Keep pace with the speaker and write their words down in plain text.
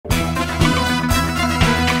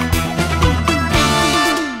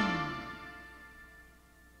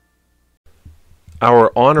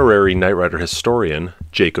Our honorary Knight Rider historian,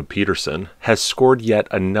 Jacob Peterson, has scored yet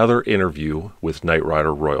another interview with Knight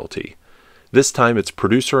Rider royalty. This time it's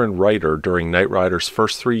producer and writer during Knight Rider's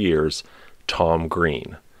first 3 years, Tom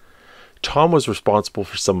Greene. Tom was responsible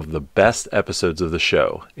for some of the best episodes of the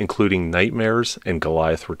show, including Nightmares and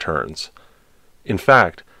Goliath Returns. In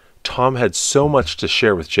fact, Tom had so much to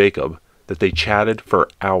share with Jacob that they chatted for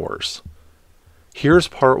hours. Here's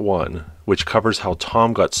part 1, which covers how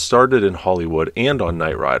Tom got started in Hollywood and on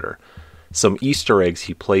Knight Rider, some Easter eggs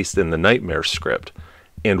he placed in the Nightmare script,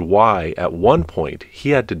 and why, at one point, he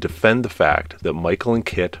had to defend the fact that Michael and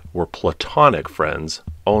KITT were platonic friends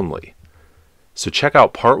only. So check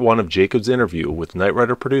out part 1 of Jacob's interview with Knight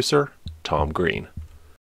Rider producer, Tom Greene.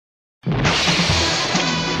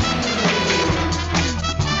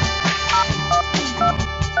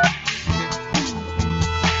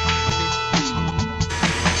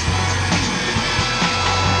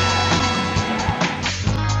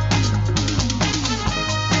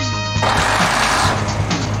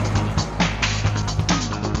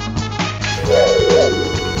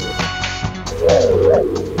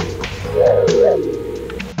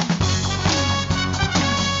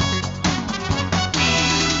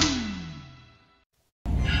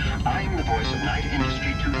 I'm the voice of Night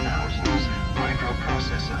Industry 2000's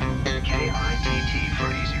microprocessor, KITT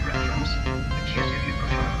for easy reference, KITT if you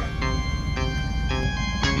prefer.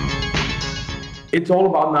 It's all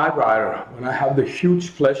about Knight Rider when I have the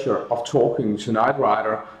huge pleasure of talking to Knight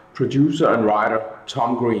Rider producer and writer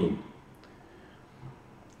Tom Greene.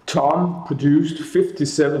 Tom produced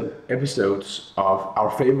 57 episodes of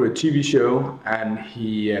our favorite TV show, and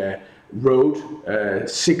he wrote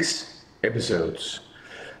 6 episodes.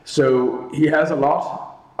 So he has a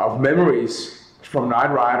lot of memories from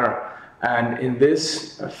Knight Rider, and in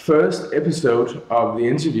this first episode of the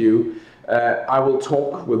interview, I will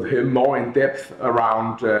talk with him more in depth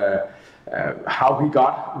around how he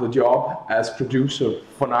got the job as producer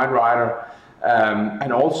for Knight Rider,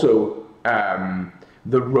 and also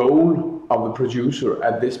the role of the producer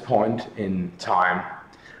at this point in time.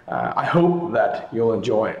 I hope that you'll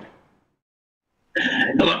enjoy it.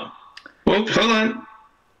 Hello. Oh, hold on.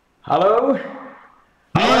 Hello?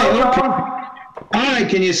 Hello, Tom. Hi,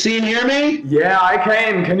 can you see and hear me? Yeah, I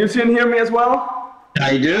can. Can you see and hear me as well?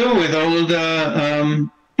 I do, with old,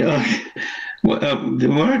 what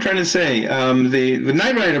am I trying to say? The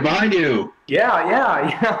Knight Rider behind you. Yeah. Yeah.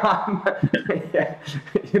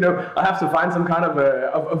 You know, I have to find some kind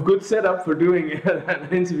of good setup for doing an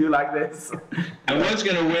interview like this. I was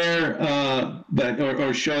going to wear,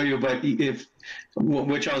 or show you, but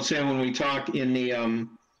which I'll say when we talk in the,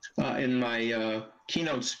 in my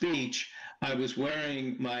keynote speech, I was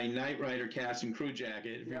wearing my Knight Rider cast and crew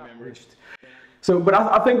jacket, if you remember. So, but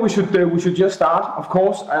I think we should just start. Of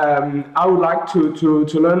course, I would like to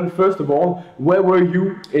learn first of all, where were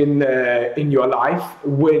you in your life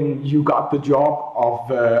when you got the job of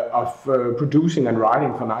producing and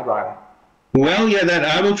writing for Knight Rider? Well, yeah, that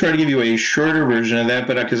I will try to give you a shorter version of that,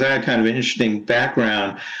 but because I had kind of an interesting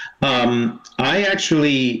background. I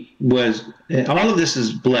actually was. All of this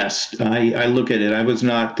is blessed. I look at it. I was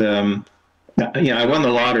not. I won the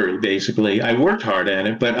lottery basically. I worked hard at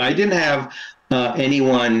it, but I didn't have.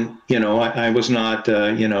 Anyone, I was not,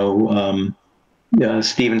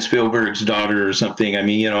 Steven Spielberg's daughter or something. I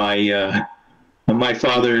mean, my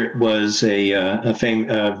father was a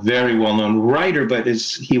very well-known writer, but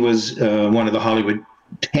he was one of the Hollywood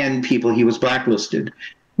 10 people. He was blacklisted,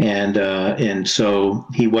 and so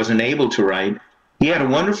he wasn't able to write. He had a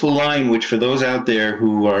wonderful line, which for those out there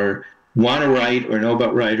who want to write or know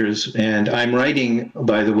about writers, and I'm writing,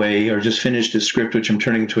 by the way, or just finished a script which I'm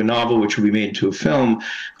turning into a novel, which will be made into a film,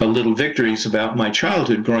 called Little Victories, about my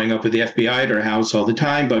childhood growing up with the FBI at our house all the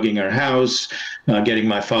time, bugging our house, getting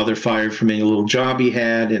my father fired from any little job he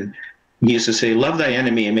had, and he used to say, "Love thy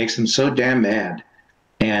enemy, it makes them so damn mad."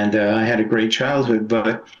 And I had a great childhood,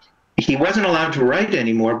 but he wasn't allowed to write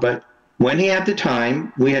anymore. But when he had the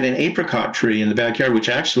time, we had an apricot tree in the backyard, which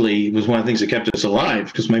actually was one of the things that kept us alive,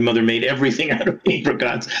 because my mother made everything out of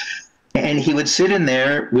apricots. And he would sit in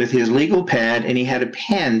there with his legal pad, and he had a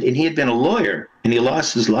pen, and he had been a lawyer, and he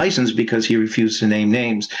lost his license because he refused to name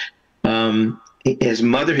names. His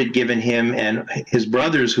mother had given him and his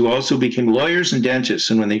brothers, who also became lawyers and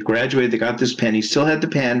dentists, and when they graduated, they got this pen. He still had the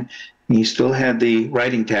pen, and he still had the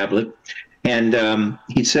writing tablet. And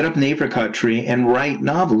he'd set up an apricot tree and write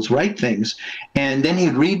novels, write things. And then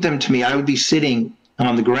he'd read them to me. I would be sitting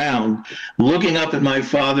on the ground looking up at my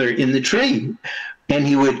father in the tree. And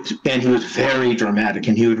he was very dramatic,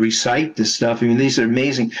 and he would recite this stuff. I mean, these are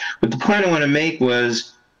amazing. But the point I want to make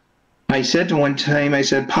was, I said to one time, I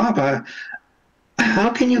said, "Papa, how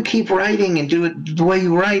can you keep writing and do it the way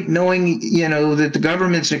you write, knowing, you know, that the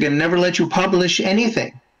governments are going to never let you publish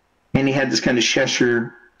anything? And he had this kind of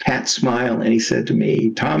Cheshire cat smile, and he said to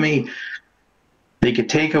me, Tommy, they could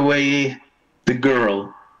take away the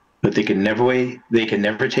girl, but they can never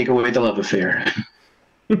take away the love affair.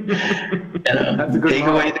 Take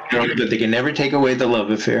away the girl, but they can never take away the love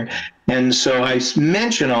affair. And so I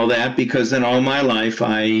mention all that because then all my life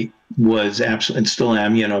I was absolutely, and still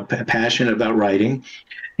am, you know, passionate about writing.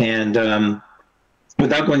 And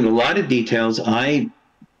without going into a lot of details, one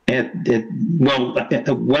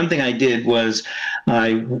thing I did was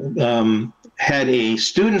I had a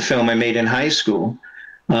student film I made in high school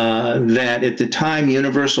that at the time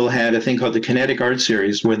Universal had a thing called the Kinetic Art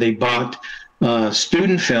Series, where they bought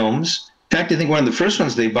student films. In fact, I think one of the first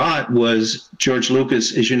ones they bought was George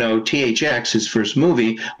Lucas, as you know, THX, his first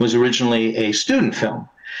movie, was originally a student film.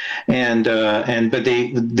 But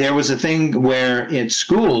there was a thing where in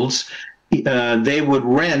schools they would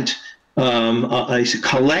rent a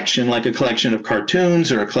collection, like a collection of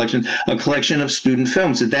cartoons or a collection of student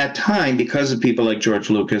films. At that time, because of people like George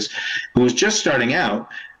Lucas, who was just starting out,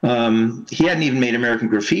 he hadn't even made American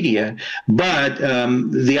Graffiti yet, but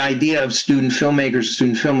the idea of student filmmakers,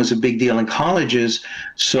 student film was a big deal in colleges.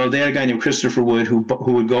 So they had a guy named Christopher Wood who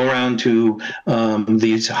would go around to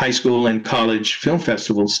these high school and college film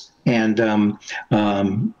festivals. And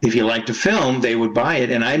if you liked a film, they would buy it.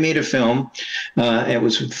 And I made a film. It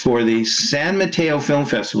was for the San Mateo Film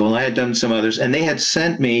Festival. I had done some others, and they had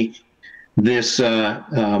sent me this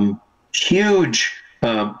huge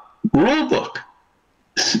rule book.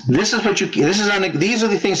 These are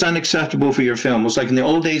the things unacceptable for your film. It was like in the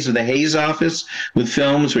old days of the Hayes office with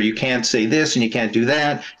films where you can't say this and you can't do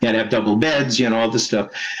that. You had to have double beds, you know, all this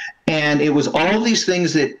stuff. And it was all these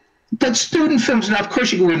things that student films, now of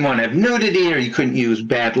course you wouldn't want to have nudity or you couldn't use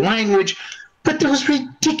bad language, but there was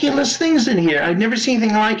ridiculous things in here. I'd never seen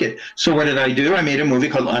anything like it. So what did I do? I made a movie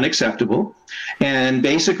called Unacceptable. And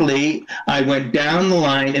basically I went down the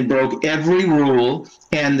line and broke every rule,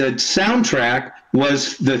 and the soundtrack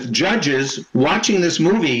was the judges watching this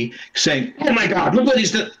movie saying, oh my God, look what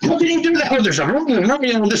he's done. How can he do that? Oh, there's a rule. You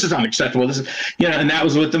know, this is unacceptable. This is, you know, and that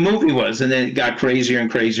was what the movie was. And then it got crazier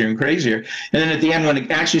and crazier and crazier. And then at the end, when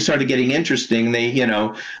it actually started getting interesting, they, you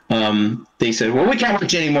know, they said, well, we can't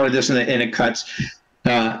watch any more of this, and it cuts.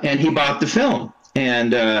 And he bought the film,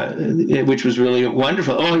 and which was really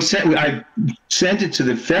wonderful. Oh, I sent it to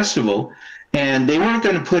the festival, and they weren't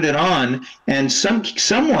going to put it on, and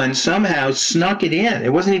someone somehow snuck it in.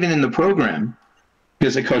 It wasn't even in the program,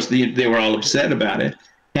 because of course they were all upset about it.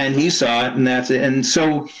 And he saw it, and that's it. And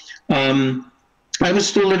so I was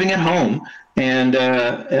still living at home, and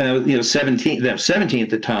you know, 17 at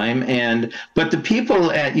the time, but the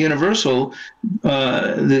people at Universal,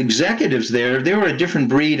 the executives there, they were a different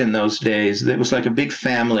breed in those days. It was like a big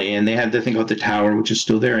family, and they had the thing called the Tower, which is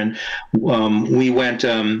still there. And we went.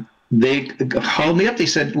 They called me up. They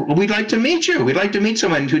said, well, we'd like to meet you. We'd like to meet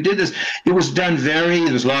someone who did this. It was done there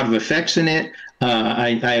was a lot of effects in it.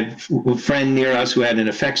 I have a friend near us who had an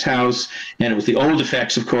effects house, and it was the old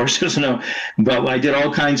effects, of course. But I did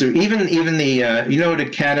all kinds of, even the, you know what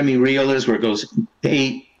Academy Reel is, where it goes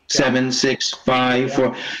 8, 7, 6, 5,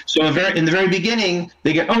 4. So in the very beginning,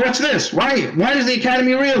 they get, oh, what's this? Why is the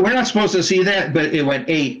Academy Reel? We're not supposed to see that. But it went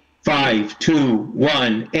 8, 5, 2,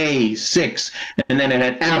 1, A, 6, and then it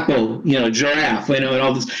had apple, you know, giraffe, you know, and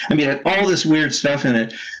all this. I mean, it had all this weird stuff in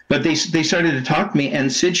it. But they started to talk to me,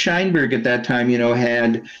 and Sid Sheinberg at that time, you know,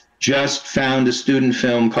 had just found a student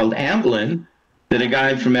film called Amblin that a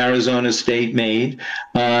guy from Arizona State made,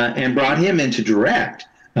 and brought him in to direct.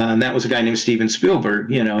 And that was a guy named Steven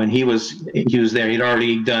Spielberg, you know, and he was there. He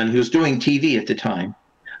was doing TV at the time,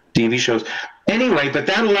 TV shows. Anyway, but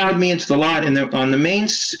that allowed me into the lot, and on the main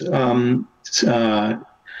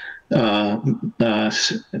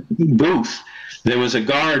booth, there was a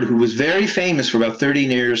guard who was very famous for about 30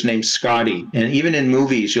 years named Scotty. And even in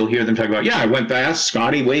movies, you'll hear them talk about, yeah, I went past,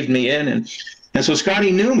 Scotty waved me in. And so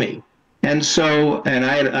Scotty knew me. And so, and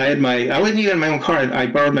I wasn't even in my own car. I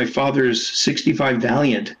borrowed my father's 65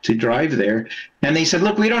 Valiant to drive there. And they said,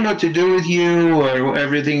 look, we don't know what to do with you or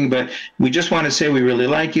everything, but we just want to say we really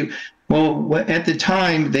like you. Well, at the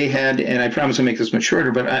time they had, and I promise I'll make this much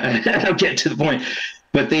shorter, but I'll get to the point.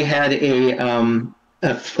 But they had an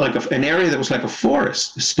area that was like a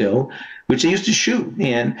forest still, which they used to shoot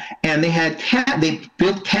in, and they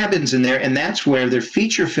built cabins in there, and that's where their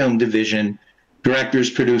feature film division directors,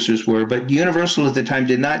 producers were, but Universal at the time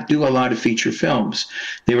did not do a lot of feature films.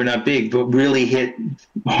 They were not big, but really hit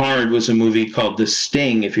hard was a movie called The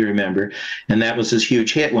Sting, if you remember, and that was this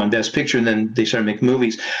huge hit, won Best Picture, and then they started making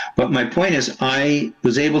movies. But my point is, I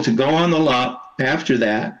was able to go on the lot after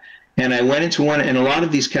that, and I went into one, and a lot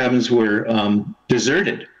of these cabins were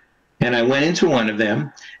deserted. And I went into one of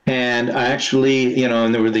them, and I actually, you know,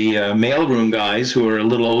 and there were the mailroom guys who were a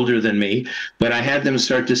little older than me, but I had them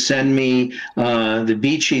start to send me the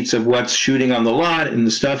beat sheets of what's shooting on the lot and the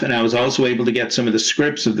stuff, and I was also able to get some of the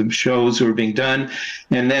scripts of the shows that were being done.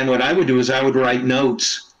 And then what I would do is I would write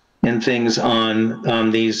notes and things on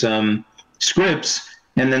these scripts,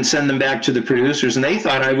 and then send them back to the producers, and they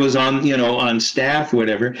thought I was on, you know, on staff,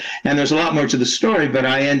 whatever. And there's a lot more to the story, but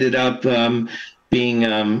I ended up being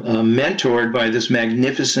mentored by this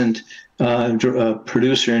magnificent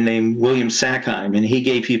producer named William Sackheim, and he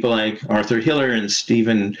gave people like Arthur Hiller and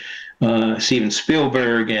Steven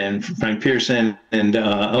Spielberg and Frank Pearson and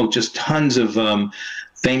just tons of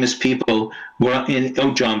famous people.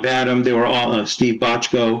 John Badham, they were all Steve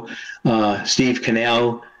Bochco, Steve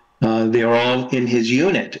Cannell. They were all in his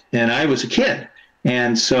unit, and I was a kid.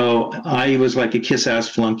 And so I was like a kiss-ass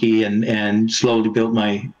flunky and slowly built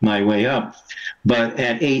my way up. But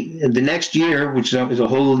at the next year, which is a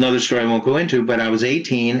whole another story I won't go into, but I was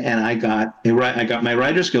 18 and I got my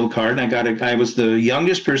Writer's Guild card, and I was the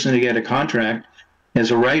youngest person to get a contract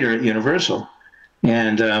as a writer at Universal.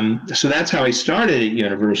 And so that's how I started at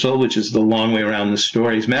Universal, which is the long way around the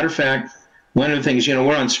story. As a matter of fact, one of the things, you know,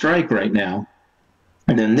 we're on strike right now.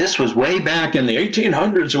 And then this was way back in the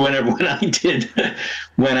 1800s or whatever when I did,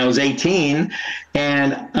 when I was 18.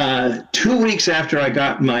 And 2 weeks after I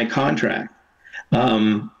got my contract,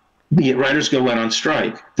 the Writers Guild went on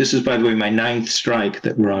strike. This is, by the way, my 9th strike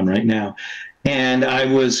that we're on right now. And I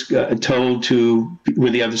was told to,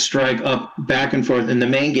 with the other strike, up back and forth in the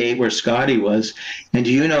main gate where Scotty was. And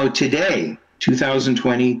do you know, today,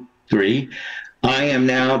 2023, I am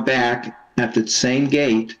now back at the same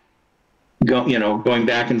gate, going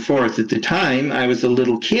back and forth. At the time, I was a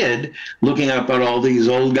little kid looking up at all these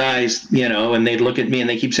old guys, you know, and they'd look at me and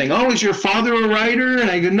they keep saying, "Oh, is your father a writer?" And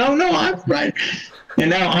I go, "No, I'm a writer." And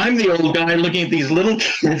now I'm the old guy looking at these little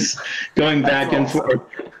kids going back and forth.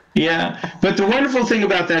 Yeah, but the wonderful thing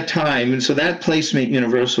about that time, and so that placement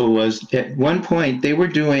Universal was, at one point, they were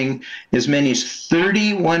doing as many as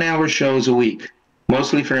 31-hour shows a week,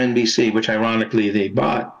 mostly for NBC, which ironically they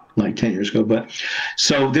bought like 10 years ago. But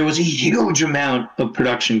so there was a huge amount of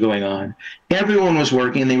production going on. Everyone was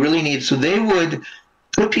working, and they really needed, so they would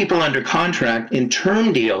put people under contract in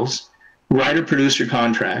term deals, writer-producer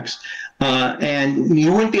contracts, and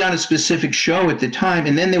you wouldn't be on a specific show at the time,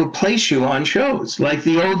 and then they would place you on shows, like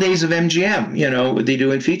the old days of MGM, you know, what they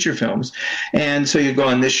do in feature films. And so you'd go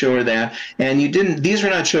on this show or that, and these were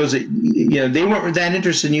not shows that, you know, they weren't that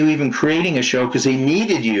interested in you even creating a show because they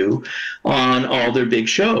needed you on all their big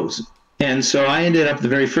shows. And so I ended up, the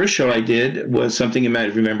very first show I did was something you might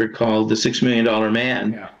have remembered called The $6 Million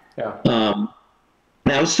Man. Yeah.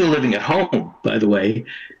 I was still living at home, by the way,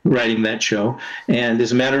 writing that show. And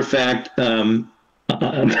as a matter of fact, my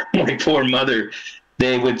poor mother,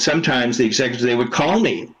 sometimes the executives, they would call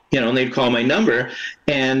me, you know, and they'd call my number.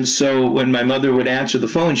 And so when my mother would answer the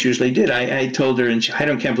phone, she usually did, I told her, and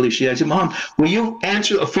can't believe she did. I said, "Mom, will you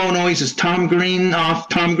answer the phone always as Tom Greene's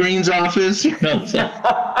office?" You know, so.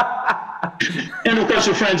 And of course,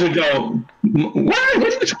 her friends would go, "What are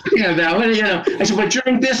you talking about?" You know, I said, "But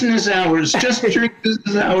during business hours, just during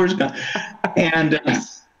business hours." And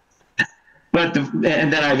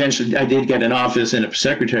and then I did get an office and a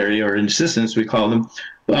secretary, or an assistant, we call them.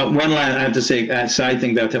 One line I have to say, a side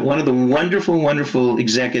thing about that. One of the wonderful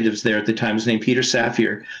executives there at the time was named Peter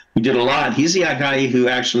Safier, who did a lot. He's the guy who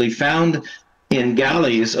actually found in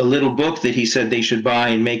galleys a little book that he said they should buy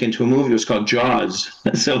and make into a movie. It was called Jaws.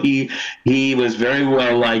 So he was very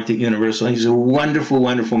well liked at Universal. He's a wonderful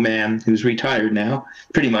man who's retired now,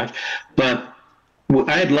 pretty much. But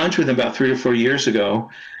I had lunch with him about 3 or 4 years ago,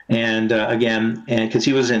 and because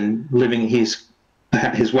he was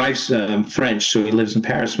his wife's French, so he lives in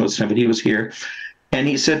Paris most of the time, but he was here. And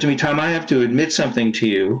he said to me, "Tom, I have to admit something to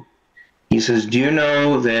you." He says, "Do you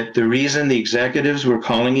know that the reason the executives were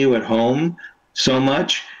calling you at home so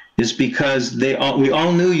much is because we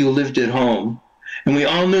all knew you lived at home, and we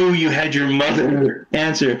all knew you had your mother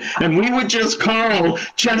answer, and we would just call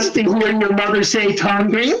just to hear your mother say Tom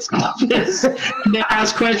Greene's office, and they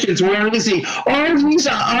ask questions. Where is he? Oh, he's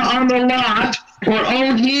on the lot, or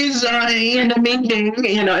oh, he's in a meeting,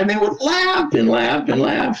 you know." And they would laugh and laugh and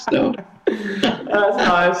laugh. So That's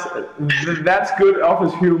nice. That's good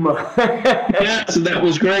office humor. Yeah, so that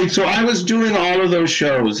was great. So I was doing all of those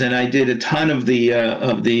shows, and I did a ton of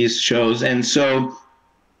these shows. And so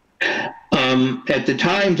at the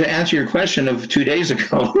time, to answer your question of 2 days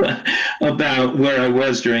ago about where I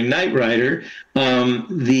was during Knight Rider,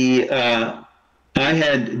 I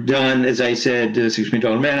had done, as I said, 6 Million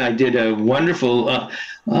Dollar Man. I did a wonderful,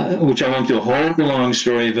 which I won't do a whole long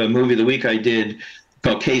story of a movie of the week I did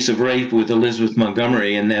called Case of Rape with Elizabeth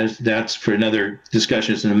Montgomery, and that's for another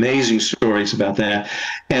discussion. It's an amazing stories about that.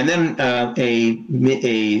 And then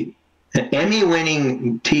an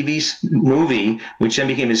Emmy-winning TV movie, which then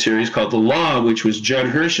became a series called The Law, which was Judd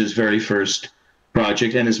Hirsch's very first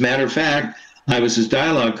project. And as a matter of fact, I was his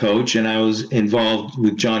dialogue coach, and I was involved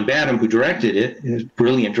with John Badham, who directed it, a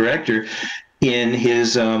brilliant director, in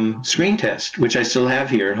his screen test, which I still have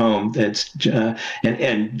here at home. That's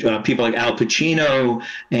and people like Al Pacino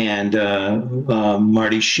and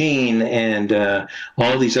Marty Sheen and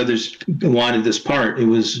all these others wanted this part. It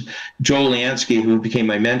was Joel Lansky, who became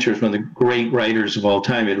my mentor, one of the great writers of all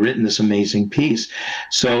time, had written this amazing piece.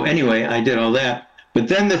 So anyway, I did all that. But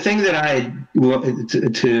then the thing that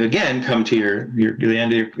to again come to your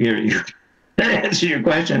answer your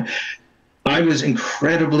question, I was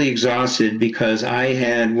incredibly exhausted because I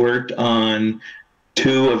had worked on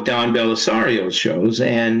 2 of Don Bellisario's shows.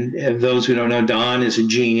 And those who don't know, Don is a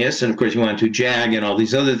genius. And of course, he wanted to JAG and all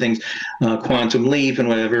these other things, Quantum Leap and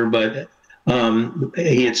whatever. But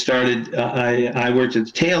he had started, I worked at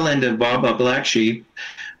the tail end of Bob Black Sheep,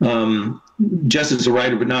 just as a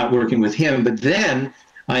writer, but not working with him. But then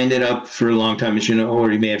I ended up for a long time, as you know,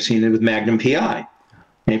 or you may have seen it, with Magnum PI.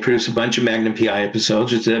 And he produced a bunch of Magnum PI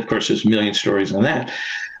episodes. Of course, there's a million stories on that.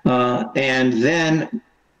 And then,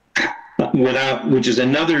 which is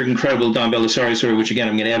another incredible Don Bellisario story, which again,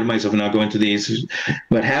 I'm going to add myself and not go into these.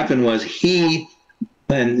 What happened was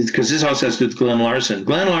and because this also has to do with Glenn Larson.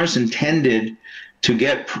 Glenn Larson tended to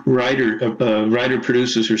get writer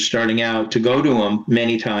producers who are starting out to go to him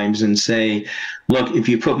many times and say, look, if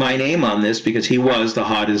you put my name on this, because he was the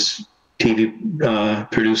hottest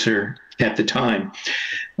TV producer at the time,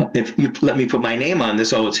 if you let me put my name on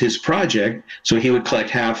this, it's his project, so he would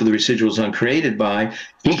collect half of the residuals on Created By,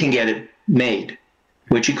 he can get it made,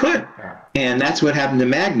 which he could. And that's what happened to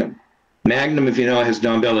Magnum. Magnum, if you know, has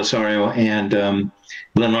Don Bellisario and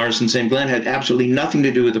Glenn Larson. Same. Glenn had absolutely nothing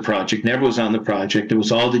to do with the project, never was on the project. It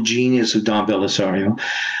was all the genius of Don Bellisario.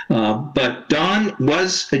 But Don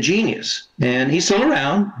was a genius, and he's still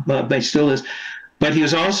around, but he still is. But he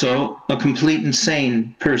was also a complete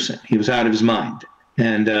insane person. He was out of his mind.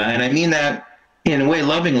 And I mean that in a way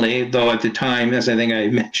lovingly, though at the time, as I think I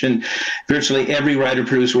mentioned, virtually every writer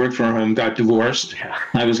producer worked for him got divorced. Yeah.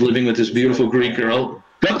 I was living with this beautiful Greek girl.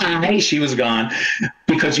 Bye, she was gone,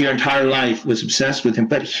 because your entire life was obsessed with him.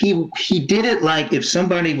 But he did it like if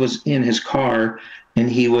somebody was in his car and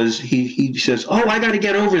he says, oh, I got to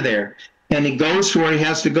get over there. And he goes to where he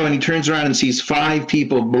has to go, and he turns around and sees 5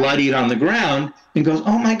 people bloodied on the ground and goes,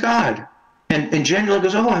 oh my God. And General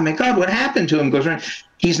goes, oh my God, what happened to him? Goes around.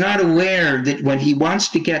 He's not aware that when he wants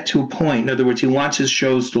to get to a point, in other words, he wants his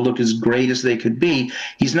shows to look as great as they could be,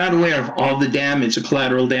 he's not aware of all the damage, the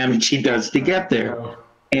collateral damage he does to get there.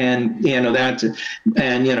 And,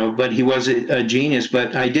 but he was a genius.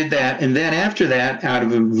 But I did that. And then after that, out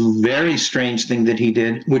of a very strange thing that he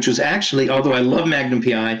did, which was actually, although I love Magnum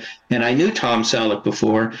PI, and I knew Tom Selleck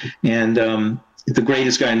before, and the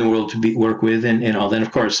greatest guy in the world to work with, and all. Then,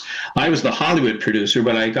 of course, I was the Hollywood producer,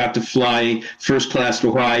 but I got to fly first class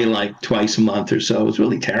to Hawaii like twice a month or so. It was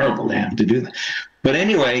really terrible to have to do that. But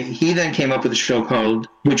anyway, he then came up with a show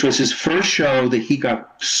which was his first show that he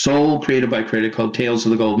got sole created by credit, called Tales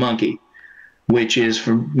of the Gold Monkey, which is,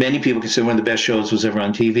 for many people, considered one of the best shows was ever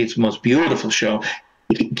on TV. It's the most beautiful show.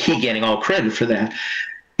 He getting all credit for that.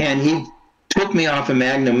 And he took me off of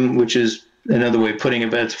Magnum, which is another way of putting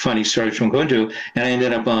it, but it's a funny story which I won't go into, and I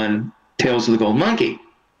ended up on Tales of the Gold Monkey.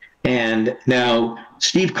 And now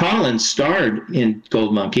Steve Collins starred in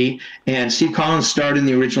Gold Monkey, and Steve Collins starred in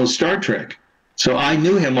the original Star Trek. So I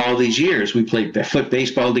knew him all these years. We played foot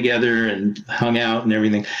baseball together and hung out and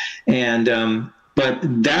everything. And but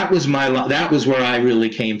that was where I really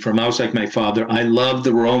came from. I was like my father. I loved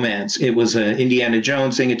the romance. It was an Indiana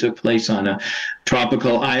Jones thing. It took place on a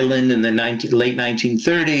tropical island in the late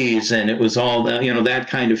 1930s, and it was all that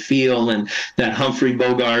kind of feel, and that Humphrey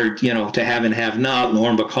Bogart, to have and have not,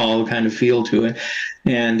 Lauren Bacall kind of feel to it.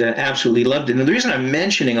 And absolutely loved it. And the reason I'm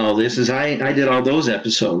mentioning all this is I did all those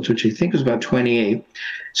episodes, which I think was about 28.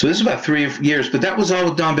 So this is about 3 years, but that was all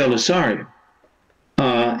with Don Bellisario.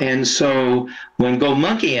 And so when Gold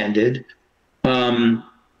Monkey ended, I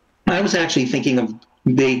I was actually thinking of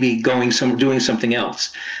maybe doing something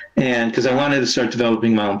else, and because I wanted to start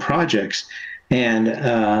developing my own projects. And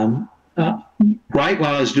right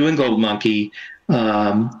while I was doing Gold Monkey,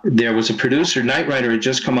 there was a producer, Knight Rider, had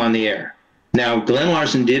just come on the air. Now, Glenn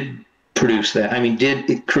Larson did produce that. I mean,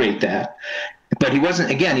 did create that. But he wasn't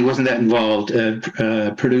that involved.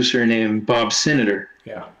 A producer named Bob Sinader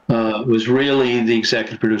was really the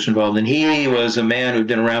executive producer involved. And he was a man who'd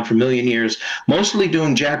been around for a million years, mostly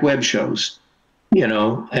doing Jack Webb shows. You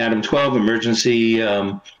know, Adam 12, Emergency,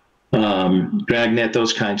 Dragnet,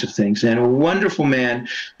 those kinds of things. And a wonderful man,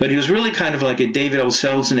 but he was really kind of like a David L.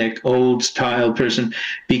 Selznick, old style person,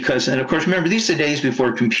 because, and of course, remember, these are days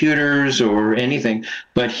before computers or anything,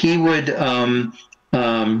 but he would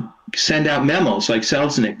send out memos like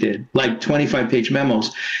Selznick did, like 25-page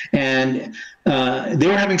memos. And they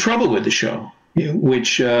were having trouble with the show,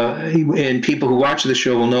 which, and people who watch the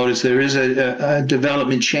show will notice there is a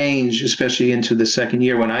development change, especially into the second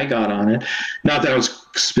year when I got on it. Not that I was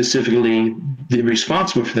specifically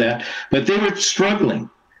responsible for that, but they were struggling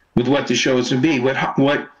with what the show was to be.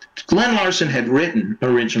 What Glenn Larson had written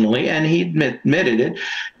originally, and he admitted it,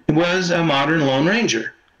 was a modern Lone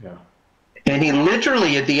Ranger. Yeah. And he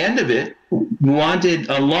literally, at the end of it, wanted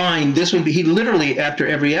a line. This would be, he literally, after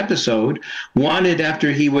every episode, wanted,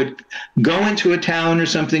 after he would go into a town or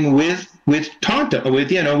something with Tonto, with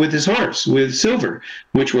his horse, with Silver,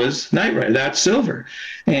 which was Knight Rider. That's Silver,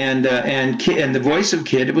 and the voice of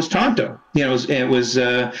KITT, it was Tonto. That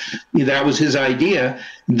was his idea.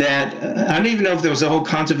 That I don't even know if there was a whole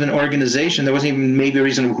concept of an organization. There wasn't even maybe a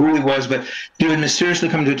reason of who he was, but he would mysteriously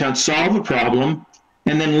come to a town, solve a problem,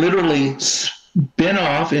 and then literally spin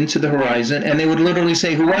off into the horizon, and they would literally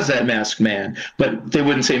say, who was that masked man? But they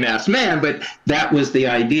wouldn't say masked man, but that was the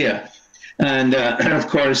idea. And of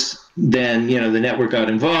course, then, the network got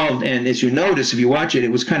involved. And as you notice, if you watch it,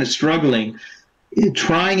 it was kind of struggling,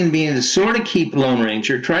 trying and being to sort of keep Lone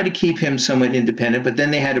Ranger, try to keep him somewhat independent, but then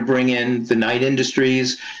they had to bring in the Knight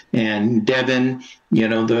Industries and Devin, the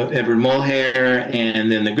Edward Mulhare,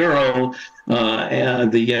 and then the girl,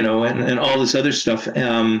 and all this other stuff.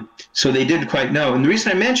 So they didn't quite know. And the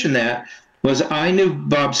reason I mentioned that was I knew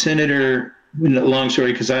Bob Sinader, long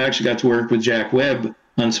story, because I actually got to work with Jack Webb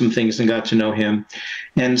on some things and got to know him.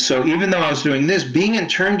 And so even though I was doing this, being in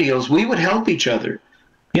term deals, we would help each other.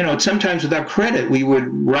 Sometimes without credit, we would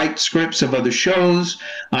write scripts of other shows.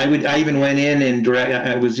 I even went in and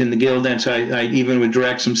I was in the guild, and so I even would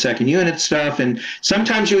direct some second unit stuff. And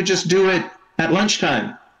sometimes you would just do it at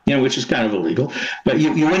lunchtime, which is kind of illegal, but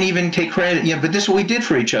you wouldn't even take credit. But this is what we did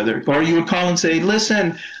for each other. Or you would call and say,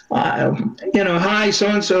 listen, hi,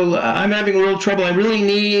 so-and-so, I'm having a little trouble. I really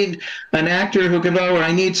need an actor who can go, or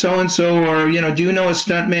I need so-and-so, or, do you know a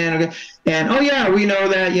stuntman? And, oh yeah, we know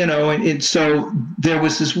that, and so there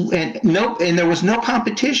was this, and there was no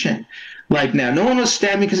competition like now. No one was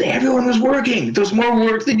stabbing because everyone was working. There was more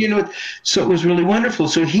work than, so it was really wonderful.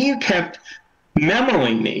 So he kept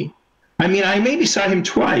memoing me. I mean, I maybe saw him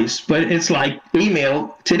twice, but it's like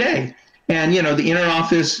email today. And, the inner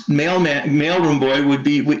office mailroom boy would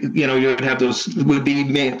be, you would have those, would be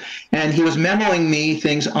mail. And he was memoing me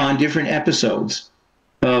things on different episodes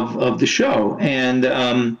of the show.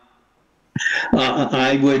 And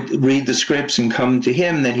I would read the scripts and come to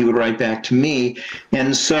him, then he would write back to me.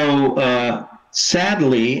 And so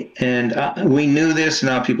sadly, and we knew this,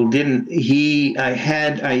 now people didn't, I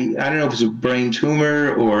don't know if it was a brain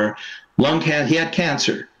tumor or lung cancer. He had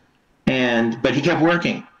cancer, but he kept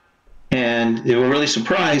working, and they were really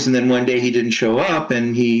surprised. And then one day he didn't show up,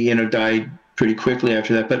 and he, died pretty quickly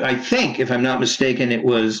after that. But I think, if I'm not mistaken, it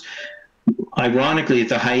was ironically at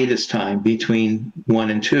the hiatus time between 1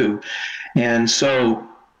 and 2. And so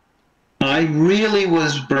I really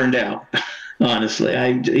was burned out, honestly.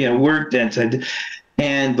 I, worked and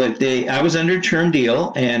I was under a term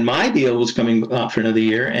deal, and my deal was coming up for another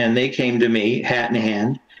year, and they came to me, hat in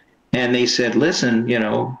hand, and they said, listen,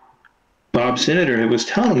 Bob Sinader was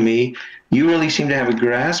telling me, you really seem to have a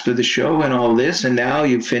grasp of the show and all this, and now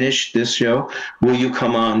you've finished this show. Will you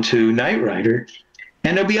come on to Knight Rider?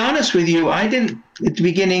 And to be honest with you, I didn't, at the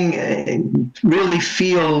beginning, really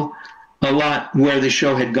feel a lot where the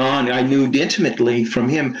show had gone. I knew intimately from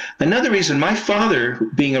him. Another reason, my father,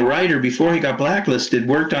 being a writer before he got blacklisted,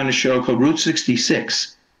 worked on a show called Route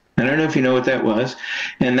 66. I don't know if you know what that was.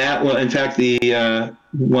 And that was, in fact,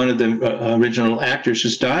 one of the original actors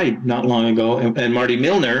just died not long ago. And Marty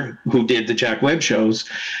Milner, who did the Jack Webb shows,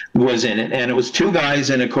 was in it. And it was two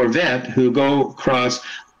guys in a Corvette who go across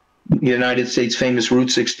the United States famous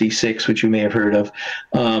Route 66, which you may have heard of.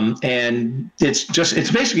 And it's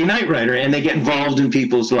basically Knight Rider, and they get involved in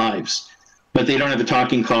people's lives. but they don't have a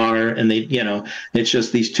talking car, and they, you know, it's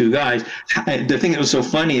just these two guys. The thing that was so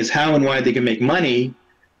funny is how and why they can make money,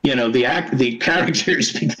 you know, the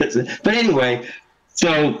characters, because, but anyway,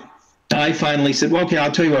 so I finally said, well, okay,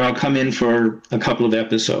 I'll tell you what, I'll come in for a couple of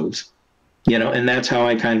episodes, you know, and that's how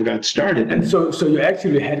I kind of got started. And so you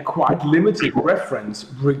actually had quite limited reference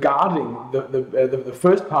regarding the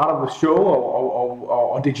first part of the show,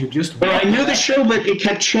 or did you just? Well, I knew the show, but it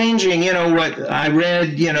kept changing. You know what I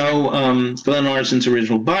read, you know, Glenn Larson's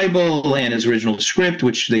original Bible and his original script,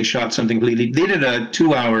 which they shot something completely. They did a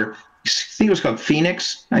 2-hour, I think it was called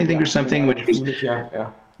Phoenix, I think, or something. Which was,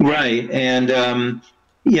 yeah. Right, and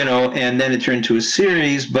you know, and then it turned to a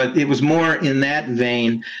series, but it was more in that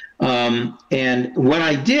vein. And what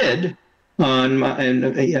I did on my,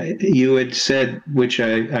 and you had said, which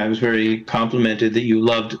I was very complimented, that you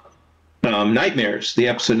loved Nightmares, the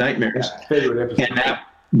episode Nightmares. Yeah, favorite episode. And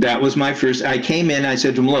that was my first. I came in, I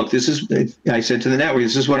said to him, look, this is, I said to the network,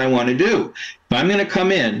 this is what I want to do. If I'm going to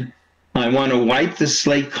come in, I want to wipe the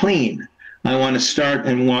slate clean. I want to start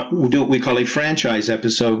and do what we call a franchise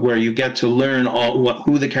episode, where you get to learn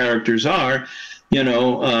who the characters are, you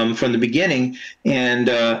know, from the beginning. And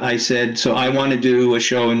I said, so I want to do a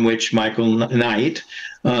show in which Michael Knight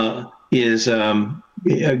is in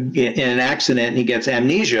an accident, and he gets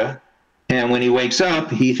amnesia. And when he wakes up,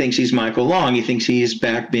 he thinks he's Michael Long. He thinks he's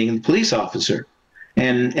back being the police officer.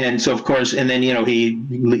 And so, of course, and then, you know, he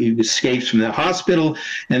escapes from the hospital.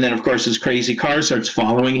 And then, of course, his crazy car starts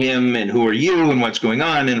following him. And who are you? And what's going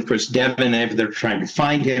on? And, of course, Devin, they're trying to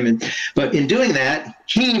find him. But in doing that,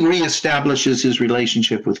 he reestablishes his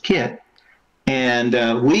relationship with KITT. And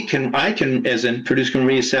I can, as a producer, can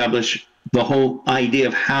reestablish the whole idea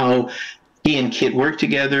of how he and KITT work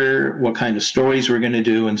together, what kind of stories we're going to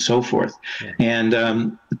do, and so forth. Yeah.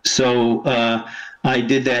 And so I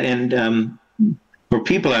did that. And for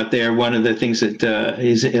people out there, one of the things that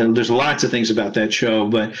there's lots of things about that show,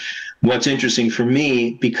 but what's interesting for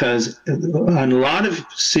me, because on a lot of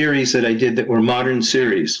series that I did that were modern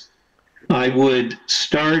series, I would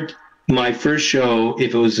start my first show,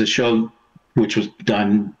 if it was a show which was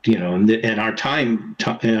done, you know, in our time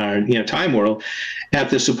world, at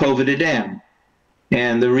the Sepulveda Dam.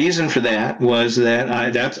 And the reason for that was that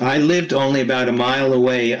I lived only about a mile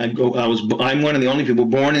away. I'm one of the only people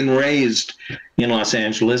born and raised in Los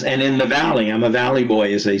Angeles and in the Valley. I'm a Valley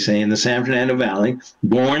boy, as they say, in the San Fernando Valley.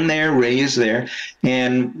 Born there, raised there.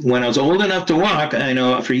 And when I was old enough to walk, I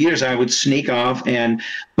know for years I would sneak off. And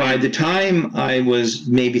by the time I was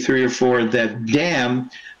maybe 3 or 4, that dam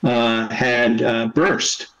had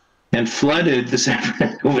burst and flooded the San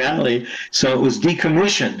Fernando Valley. So it was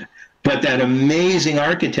decommissioned. But that amazing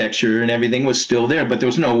architecture and everything was still there, but there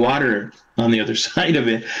was no water on the other side of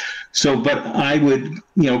it. So, but I would,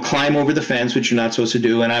 you know, climb over the fence, which you're not supposed to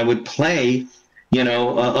do, and I would play, you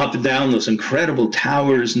know, up and down those incredible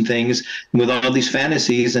towers and things with all these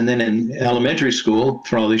fantasies. And then in elementary school,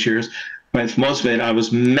 for all these years, for most of it, I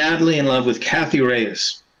was madly in love with Kathy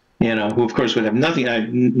Reyes, you know, who of course would have nothing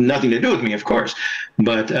to do with me, of course.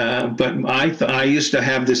 But I used to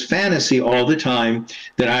have this fantasy all the time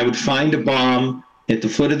that I would find a bomb at the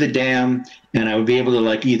foot of the dam, and I would be able to,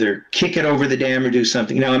 like, either kick it over the dam or do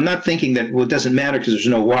something. Now, I'm not thinking that, well, it doesn't matter because there's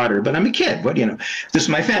no water, but I'm a kid. But, you know, this is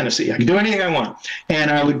my fantasy. I can do anything I want. And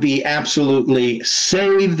I would be absolutely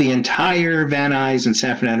save the entire Van Nuys and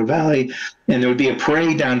San Fernando Valley, and there would be a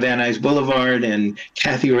parade down Van Nuys Boulevard, and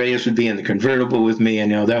Kathy Reyes would be in the convertible with me, and,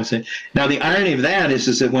 you know, that was it. Now, the irony of that is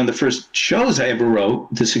that one of the first shows I ever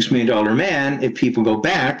wrote, The $6 Million Man, if people go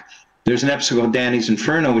back, there's an episode called Danny's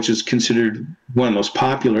Inferno, which is considered one of the most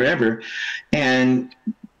popular ever. And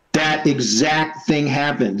that exact thing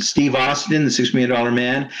happened. Steve Austin, the $6 Million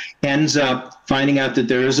Man, ends up finding out that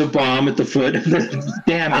there is a bomb at the foot of the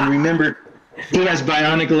dam. And remember, he has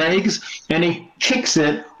bionic legs, and he kicks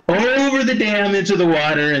it over the dam into the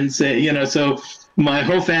water. And say, you know, so my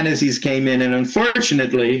whole fantasies came in. And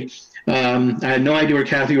unfortunately, I had no idea where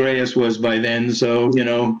Kathy Reyes was by then. So, you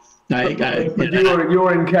know,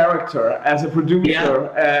 you're in character as a producer,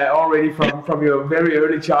 already from your very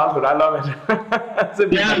early childhood. I love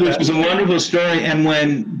it. Yeah, which was a wonderful story. And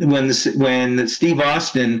when Steve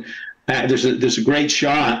Austin, there's a great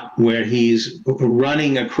shot where he's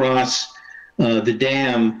running across the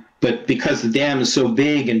dam, but because the dam is so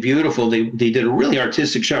big and beautiful, they did a really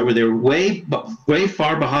artistic shot where they're way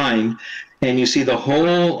far behind. And you see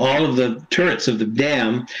all of the turrets of the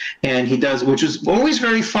dam, and he does, which is always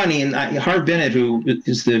very funny. And Harv Bennett, who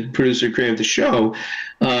is the producer and creator of the show,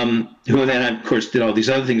 who then, of course, did all these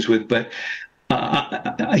other things with, but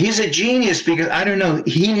he's a genius because, I don't know,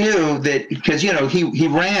 he knew that, because, you know, he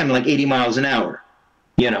ran like 80 miles an hour.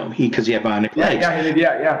 you know, because he had bionic legs.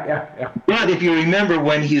 Yeah. But if you remember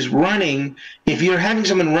when he's running, if you're having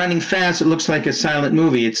someone running fast, it looks like a silent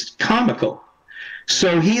movie. It's comical.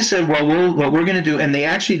 So he said, well, what we're going to do, and they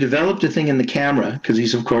actually developed a thing in the camera, because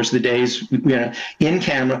he's, of course, the days, you know, in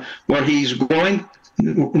camera, where he's going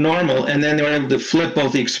normal, and then they're able to flip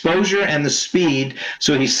both the exposure and the speed,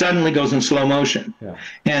 so he suddenly goes in slow motion. Yeah.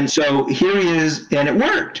 And so here he is, and it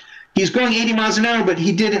worked. He's going 80 miles an hour, but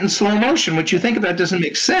he did it in slow motion, which you think about doesn't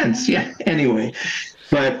make sense. Yeah, anyway.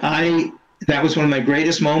 But that was one of my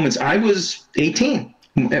greatest moments. I was 18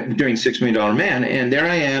 during $6 Million Man, and there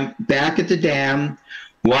I am back at the dam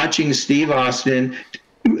watching Steve Austin.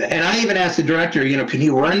 And I even asked the director, you know, can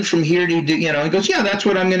you run from here to, you know, he goes, yeah, that's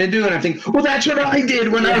what I'm going to do. And I think, well, that's what I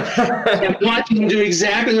did when I'm watching him do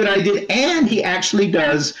exactly what I did. And he actually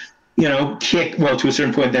does, you know, kick, well, to a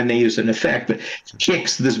certain point, then they use an effect, but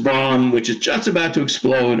kicks this bomb, which is just about to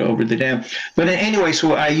explode over the dam. But anyway,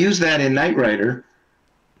 so I use that in Knight Rider.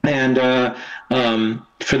 And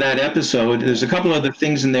for that episode, there's a couple other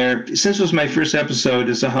things in there. Since it was my first episode,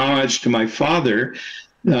 it's a homage to my father.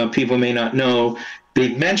 People may not know.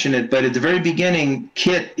 They mention it, but at the very beginning,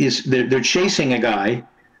 KITT is, they're chasing a guy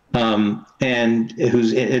and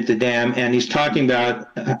who's at the dam, and he's talking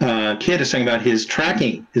about, KITT is talking about his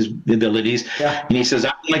tracking, his abilities, and he says,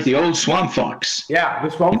 I'm like the old swamp fox. Yeah, the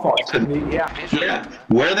swamp fox. Yeah.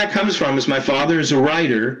 Where that comes from is my father is a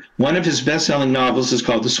writer. One of his best-selling novels is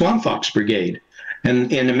called The Swamp Fox Brigade.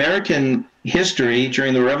 And in American history,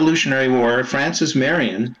 during the Revolutionary War, Francis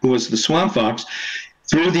Marion, who was the swamp fox,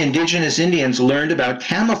 through the indigenous Indians, learned about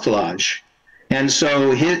camouflage. And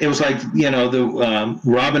so it was like, you know, the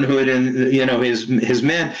Robin Hood and, you know, his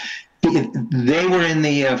men, they were in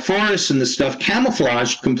the forests and the stuff,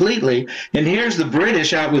 camouflaged completely. And here's the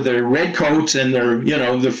British out with their red coats and their, you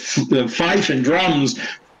know, the fife and drums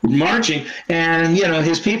marching, and you know,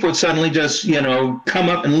 his people would suddenly just, you know, come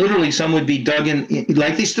up, and literally some would be dug in,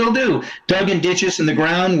 like they still do, dug in ditches in the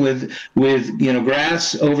ground with you know,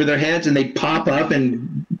 grass over their heads, and they'd pop up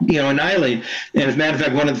and, you know, annihilate. And as a matter of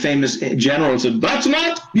fact, one of the famous generals said, that's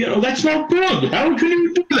not, you know, that's not good. How can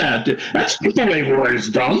you do that? That's not the way war is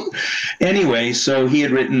done. Anyway, so he had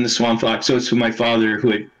written The Swamp Fox. So it's my father, who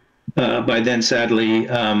had by then sadly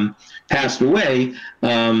passed away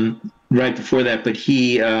right before that, but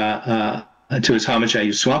he, to his homage, I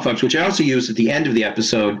used Swamp Fox, which I also used at the end of the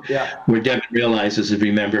episode, where Devin realizes,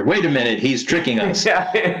 remember, wait a minute, he's tricking us.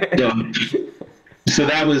 So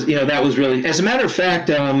that was, you know, that was really, as a matter of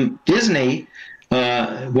fact, Disney,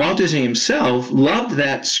 Walt Disney himself loved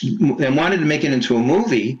that and wanted to make it into a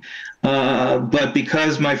movie, but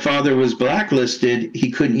because my father was blacklisted,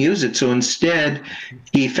 he couldn't use it. So instead,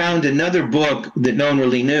 he found another book that no one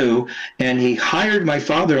really knew, and he hired my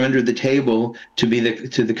father under the table to be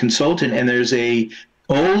the consultant. And there's a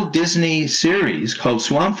old Disney series called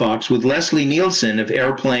Swamp Fox with Leslie Nielsen of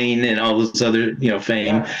Airplane and all this other, you know,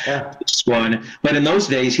 fame. Swan. But in those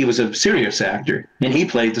days, he was a serious actor, and he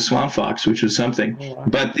played the Swamp Fox, which was something.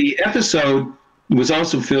 But the episode was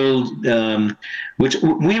also filled, which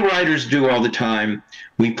we writers do all the time.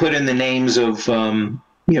 We put in the names of, you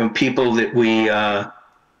know, people that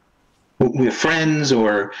we're friends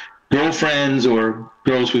or girlfriends, or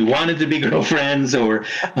girls we wanted to be girlfriends, or,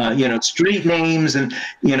 you know, street names. And,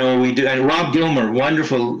 you know, we do, and Rob Gilmer,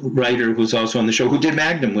 wonderful writer who's also on the show, who did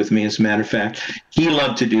Magnum with me, as a matter of fact, he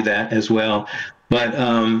loved to do that as well. But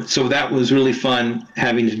so that was really fun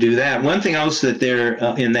having to do that. One thing else that there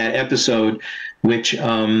in that episode, which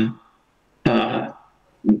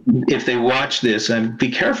if they watch this, and be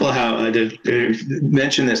careful how to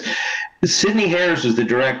mention this, Sidney Harris was the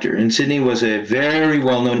director, and Sidney was a very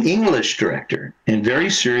well-known English director, and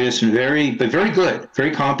very serious and very good,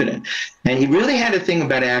 very competent. And he really had a thing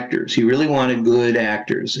about actors. He really wanted good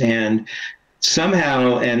actors. And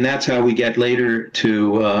somehow, and that's how we get later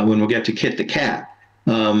to when we'll get to Kit the Cat,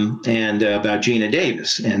 and about Gina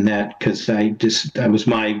Davis, and that, because I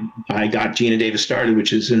got Gina Davis started,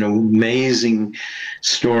 which is an amazing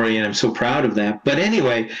story, and I'm so proud of that. But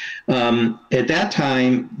anyway, at that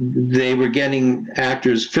time, they were getting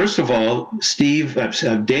actors. First of all,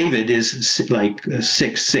 David is like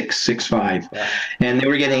 6'6", 6'5", and they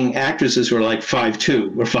were getting actresses who were like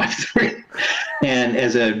 5'2" or 5'3". And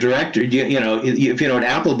as a director, you know, if you know, at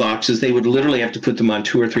Apple boxes, they would literally have to put them on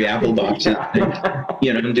 2 or 3 Apple boxes,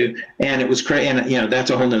 you know, and it was crazy. And, you know, that's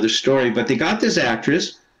a whole nother story. But they got this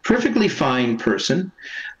actress, perfectly fine person,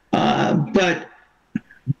 but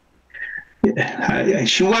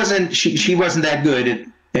she wasn't that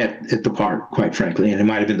good at the part, quite frankly. And it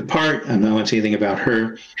might have been the part. I don't want to say anything about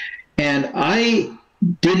her. And I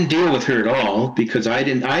didn't deal with her at all because I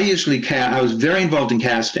didn't. I usually I was very involved in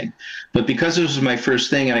casting, but because this was my first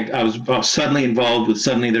thing, I was suddenly involved with.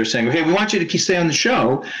 Suddenly they're saying, "Hey, we want you to stay on the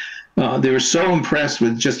show." They were so impressed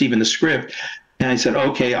with just even the script, and I said,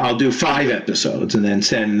 "Okay, I'll do 5 episodes," and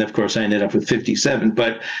then of course I ended up with 57.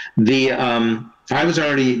 But I was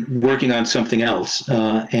already working on something else,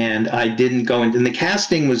 and I didn't go into. And the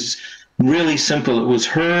casting was really simple. It was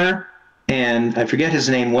her. And I forget his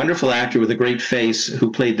name, wonderful actor with a great face who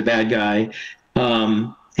played the bad guy,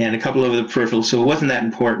 and a couple of the peripherals, so it wasn't that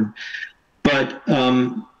important. But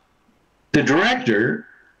the director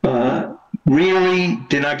really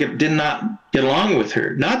did not get along with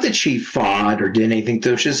her. Not that she fought or did anything, it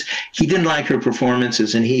was just he didn't like her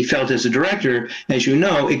performances, and he felt as a director, as you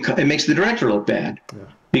know, it makes the director look bad. Yeah.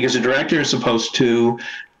 Because the director is supposed to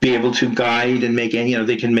be able to guide and make any,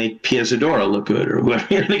 they can make Pia Zadora look good or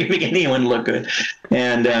whatever. They can make anyone look good.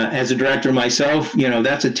 And as a director myself,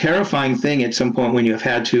 that's a terrifying thing at some point when you have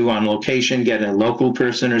had to, on location, get a local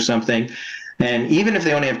person or something. And even if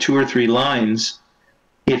they only have 2 or 3 lines,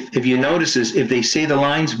 if you notice this, if they say the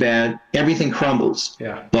line's bad, everything crumbles.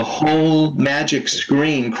 Yeah. The whole magic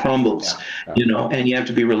screen crumbles, and you have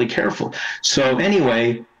to be really careful. So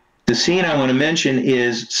anyway, the scene I want to mention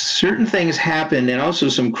is certain things happened, and also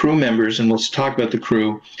some crew members, and we'll talk about the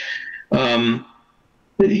crew, had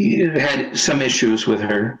some issues with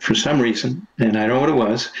her for some reason, and I don't know what it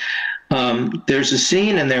was. There's a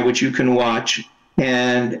scene in there which you can watch,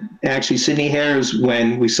 and actually Sidney Hares,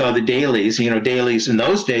 when we saw the dailies, dailies in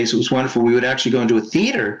those days, it was wonderful. We would actually go into a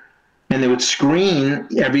theater, and they would screen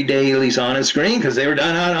every dailies on a screen because they were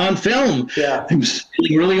done on film. Yeah. I was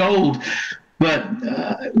feeling really old. But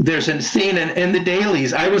there's a scene in the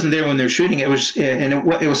dailies. I wasn't there when they're shooting. It was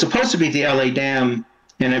supposed to be the LA Dam,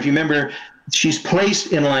 and if you remember, she's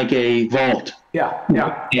placed in like a vault. Yeah.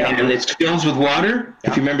 And it's filled with water.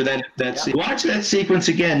 Yeah. If you remember that watch that sequence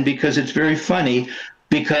again because it's very funny.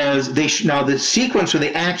 Because now the sequence where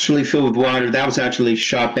they actually fill with water, that was actually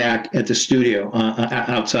shot back at the studio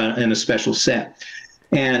outside in a special set.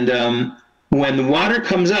 And when the water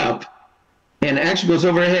comes up, and actually goes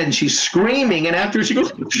over her head, and she's screaming, and after she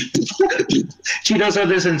goes, she does all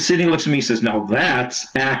this, and Sidney looks at me and says, "Now that's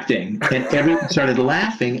acting." And everyone started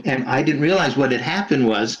laughing, and I didn't realize what had happened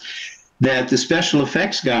was that the special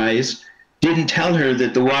effects guys didn't tell her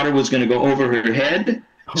that the water was going to go over her head,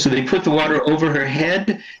 so they put the water over her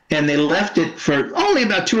head, and they left it for only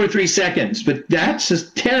about 2 or 3 seconds. But that's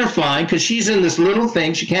just terrifying because she's in this little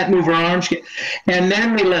thing. She can't move her arms. And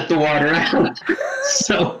then they let the water out.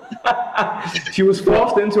 So she was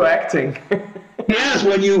forced into acting. Yes,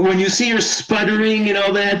 when you see her sputtering and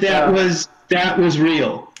all that was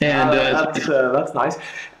real. And that's nice.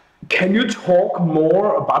 Can you talk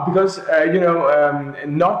more about, because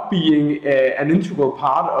not being an integral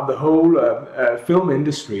part of the whole film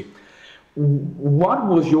industry, what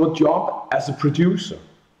was your job as a producer?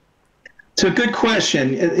 It's a good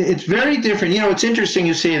question. It's very different. It's interesting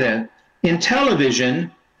you say that. In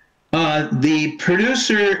television, the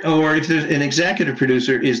producer, or if there's an executive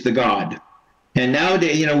producer, is the god. And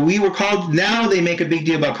nowadays, we were called, now they make a big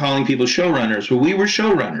deal about calling people showrunners. Well, we were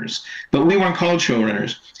showrunners, but we weren't called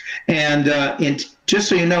showrunners. And just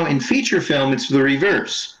so you know, in feature film, it's the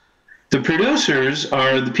reverse. The producers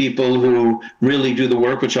are the people who really do the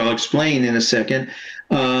work, which I'll explain in a second.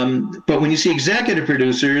 But when you see executive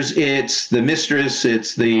producers, it's the mistress,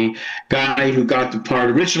 it's the guy who got the part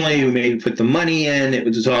originally, who maybe put the money in. It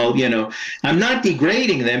was all, I'm not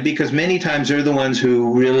degrading them because many times they're the ones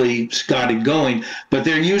who really got it going, but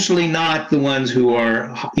they're usually not the ones who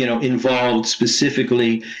are, involved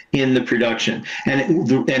specifically in the production.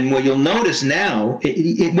 And what you'll notice now,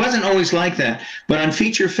 it wasn't always like that, but on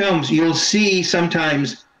feature films, you'll see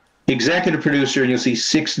sometimes executive producer, and you'll see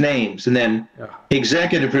 6 names, and then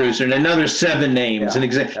executive producer, and another 7 names,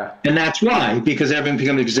 and that's why, because everyone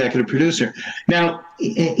becomes executive producer. Now,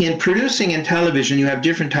 in producing in television, you have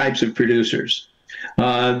different types of producers.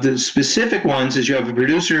 The specific ones is you have a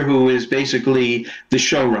producer who is basically the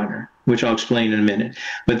showrunner, which I'll explain in a minute.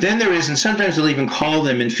 But then there is, and sometimes they'll even call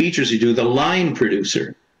them in features you do, the line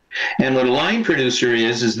producer. And what a line producer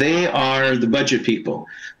is they are the budget people.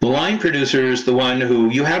 The line producer is the one who,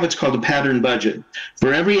 you have what's called a pattern budget.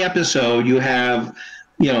 For every episode, you have,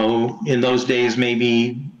 in those days,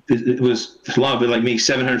 maybe it was a lot of it, like maybe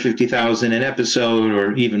 750,000 an episode,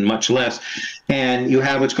 or even much less. And you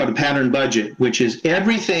have what's called a pattern budget, which is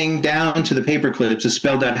everything down to the paper clips is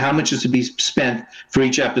spelled out how much is to be spent for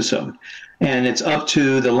each episode. And it's up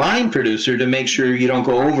to the line producer to make sure you don't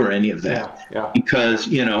go over any of that. Because,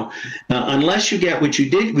 unless you get what you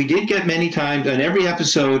did, we did get many times on every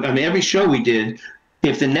episode, on every show we did,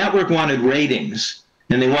 if the network wanted ratings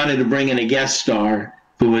and they wanted to bring in a guest star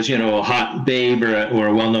who was, you know, a hot babe or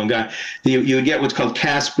a well-known guy, you would get what's called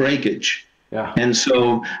cast breakage. Yeah. And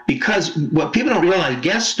so, because what people don't realize,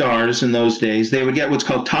 guest stars in those days, they would get what's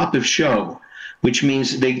called top of show, which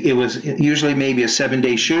means it was usually maybe a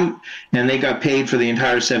 7-day shoot, and they got paid for the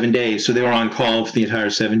entire 7 days. So they were on call for the entire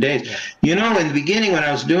 7 days. Yeah. You know, in the beginning when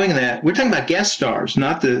I was doing that, we're talking about guest stars,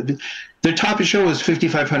 not their top of show was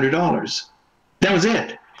 $5,500. That was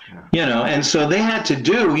it. You know, and so they had to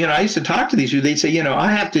do, you know, I used to talk to these people, they'd say, you know,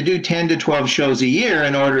 I have to do 10 to 12 shows a year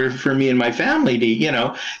in order for me and my family to, you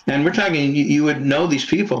know, and we're talking, you would know these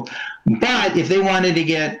people. But if they wanted to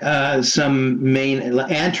get some main,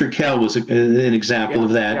 Anne Turkel was an example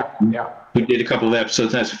of that. Yeah. We did a couple of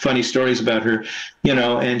episodes. That's funny stories about her, you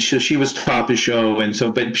know, and she was top of show. And so,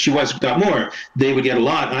 but she got more. They would get a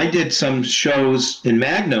lot. I did some shows in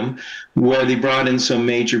Magnum where they brought in some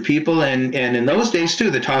major people. And in those days, too,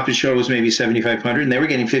 the top of show was maybe 7,500 and they were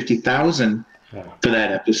getting 50,000 for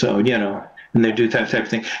that episode, you know, and they do that type of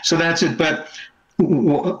thing. So that's it. But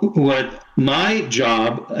what my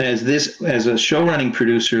job as a show running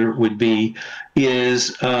producer would be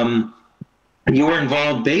is, you were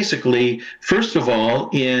involved basically, first of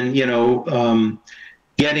all, in, you know,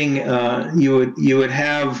 getting, you would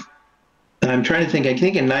have, I'm trying to think, I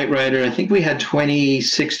think in Knight Rider, I think we had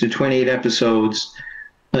 26 to 28 episodes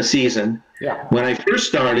a season. Yeah. When I first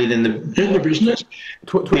started in the business,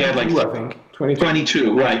 we had like, I think.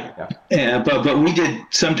 22, right. Yeah. But we did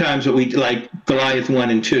sometimes what we like Goliath 1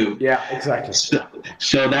 and 2. Yeah, exactly.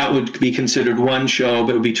 So that would be considered one show,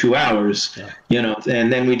 but it would be 2 hours, you know.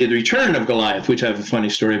 And then we did Return of Goliath, which I have a funny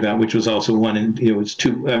story about, which was also one, and it was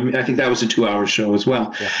 2. I think that was a 2-hour show as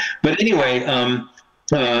well. Yeah. But anyway,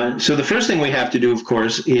 so the first thing we have to do, of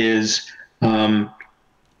course, is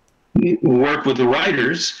work with the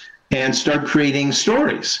writers and start creating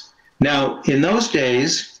stories. Now, in those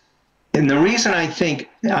days, and the reason I think,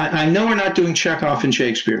 I know we're not doing Chekhov and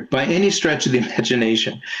Shakespeare by any stretch of the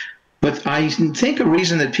imagination, but I think a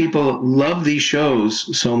reason that people love these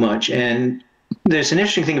shows so much, and there's an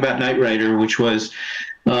interesting thing about Knight Rider, which was,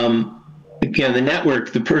 again, the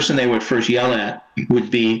network, the person they would first yell at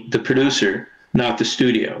would be the producer, not the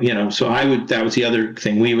studio, you know. So that was the other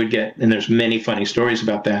thing we would get, and there's many funny stories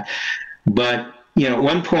about that. But, you know, at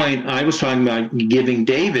one point I was talking about giving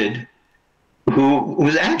David, who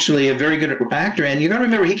was actually a very good actor, and you got to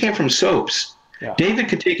remember, he came from soaps. Yeah. David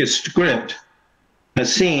could take a script, a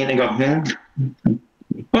scene, and go,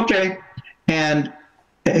 okay, and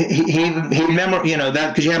he remember, you know, that,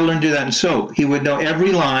 because you had to learn to do that in soap. He would know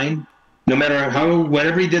every line, no matter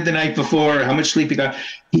whatever he did the night before, how much sleep he got.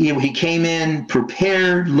 He came in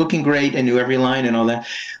prepared, looking great, and knew every line and all that.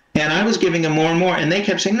 And I was giving him more and more, and they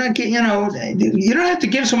kept saying, no, you know, you don't have to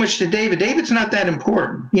give so much to David. David's not that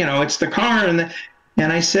important. You know, it's the car. And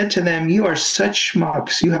I said to them, you are such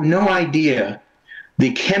schmucks. You have no idea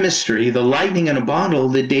the chemistry, the lightning in a bottle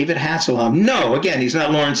that David Hasselhoff. No, again, he's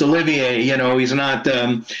not Laurence Olivier. You know, he's not,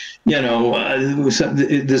 you know,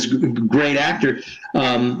 this great actor,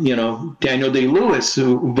 you know, Daniel Day-Lewis.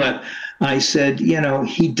 But I said, you know,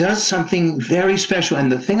 he does something very special.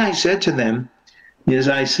 And the thing I said to them is,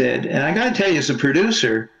 I said, and I got to tell you, as a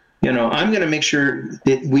producer, you know, I'm going to make sure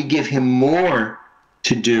that we give him more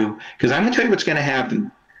to do, because I'm going to tell you what's going to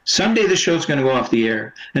happen. Someday the show's going to go off the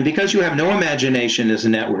air, and because you have no imagination as a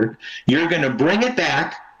network, you're going to bring it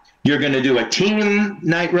back. You're going to do a team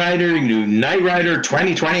Knight Rider, you do Knight Rider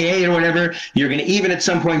 2028 or whatever. You're going to even at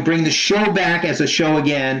some point bring the show back as a show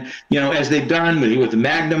again, you know, as they've done with the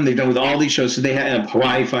Magnum, they've done with all these shows. So they have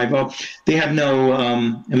Hawaii Five-0. They have no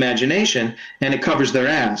imagination, and it covers their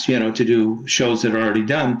ass, you know, to do shows that are already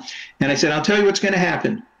done. And I said, I'll tell you what's going to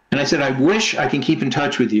happen. And I said, I wish I can keep in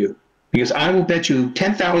touch with you, because I will bet you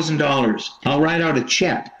 $10,000. I'll write out a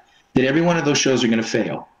check that every one of those shows are going to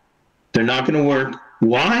fail. They're not going to work.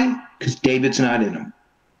 Why? Because David's not in them.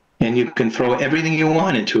 And you can throw everything you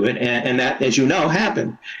want into it. And that, as you know,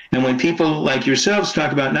 happened. And when people like yourselves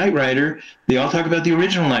talk about Knight Rider, they all talk about the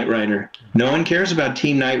original Knight Rider. No one cares about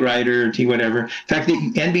Team Knight Rider or Team whatever. In fact, the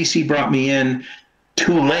NBC brought me in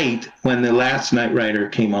too late when the last Knight Rider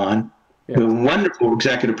came on. Yeah. A wonderful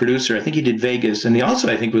executive producer. I think he did Vegas. And he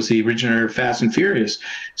also, I think, was the originator of Fast and Furious.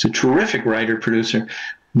 He's a terrific writer, producer.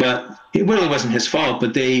 But it really wasn't his fault.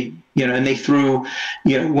 But they, you know, and they threw,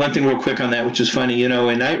 you know, one thing real quick on that, which is funny, you know,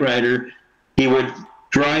 in Knight Rider, he would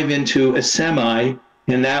drive into a semi,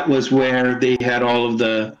 and that was where they had all of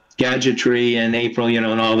the gadgetry and April, you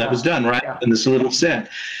know, and all that was done, right? In this little set.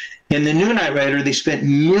 In the new Knight Rider, they spent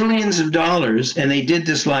millions of dollars, and they did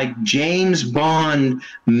this like James Bond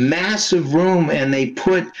massive room, and they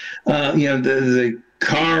put, you know, the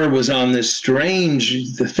car was on this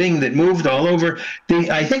strange thing that moved all over.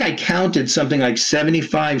 I think I counted something like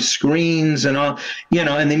 75 screens and all,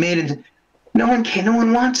 and they made it. No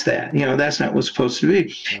one wants that. That's not what's supposed to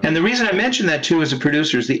be. And the reason I mention that too as a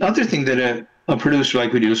producer is the other thing that a producer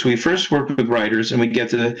like we do. So we first work with writers and we get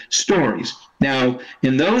to the stories. Now,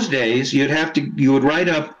 in those days, you would write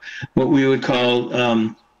up what we would call,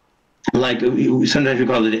 sometimes we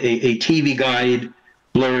call it a TV guide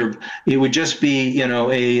blurb. It would just be, an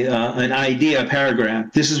idea, a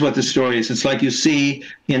paragraph. This is what the story is. It's like you see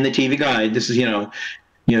in the TV guide. This is,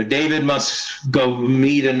 David must go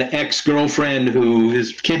meet an ex-girlfriend who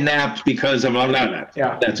is kidnapped because of blah, blah, blah.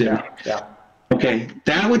 Yeah. That's it. Yeah. Okay,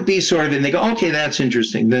 that would be sort of, and they go, okay, that's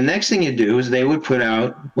interesting. The next thing you do is they would put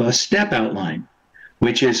out a step outline,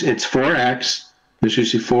 which is, it's 4 acts. There's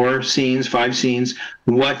usually 4 scenes, 5 scenes.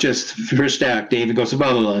 What just first act? David goes,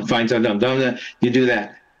 blah, blah, blah, finds out, blah, blah, blah. You do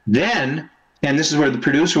that. Then, and this is where the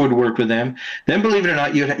producer would work with them. Then, believe it or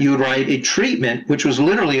not, you would write a treatment, which was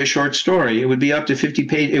literally a short story. It would be up to 50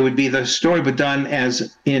 pages. It would be the story, but done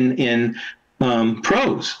as in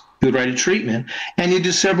prose. You would write a treatment, and you'd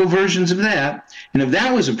do several versions of that. And if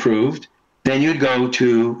that was approved, then you'd go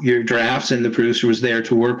to your drafts, and the producer was there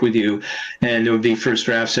to work with you. And it would be first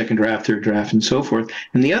draft, second draft, third draft, and so forth.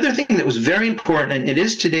 And the other thing that was very important, and it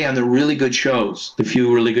is today on the really good shows, the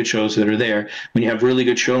few really good shows that are there, when you have really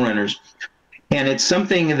good showrunners. And it's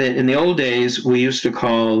something that in the old days we used to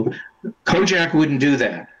call, Kojak wouldn't do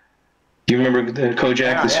that. Do you remember the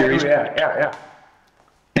Kojak, the series? Yeah.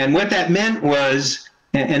 And what that meant was,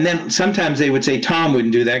 and then sometimes they would say Tom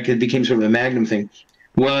wouldn't do that because it became sort of a Magnum thing,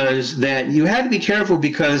 was that you had to be careful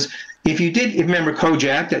because if you remember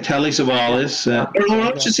Kojak, that Telly Savalas,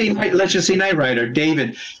 let's just say Knight Rider,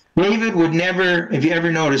 David would never, if you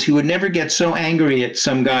ever notice, he would never get so angry at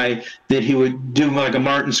some guy that he would do like a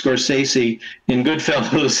Martin Scorsese in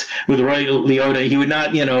Goodfellas with Ray Liotta. He would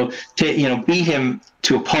not, beat him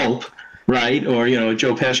to a pulp, right? Or, a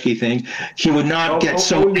Joe Pesci thing. He would not get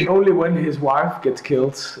so only when his wife gets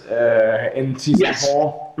killed in season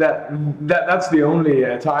 4. That's the only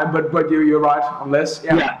time. But you're right. Unless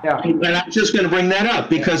yeah. And I'm just going to bring that up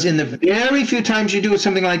because in the very few times you do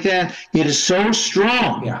something like that, it is so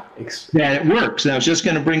strong that it works. And I was just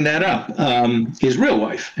going to bring that up. His real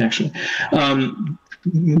wife, actually.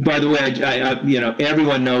 By the way, I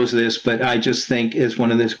everyone knows this, but I just think it's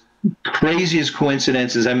one of the craziest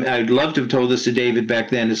coincidences. I'd love to have told this to David back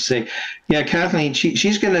then, to say, yeah, Kathleen,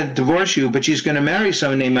 she's going to divorce you, but she's going to marry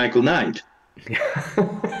someone named Michael Knight.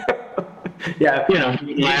 Yeah,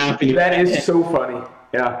 that is so funny.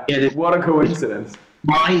 Yeah, what a coincidence.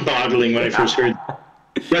 Mind-boggling when I first heard.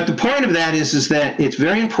 But the point of that is that it's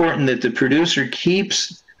very important that the producer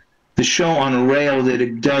keeps the show on a rail, that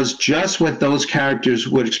it does just what those characters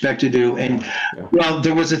would expect to do. And well,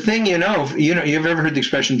 there was a thing, you've ever heard the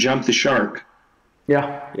expression "jump the shark"?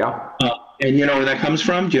 Yeah. And you know where that comes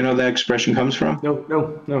from? Do you know where that expression comes from?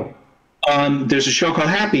 No. There's a show called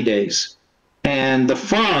Happy Days, and the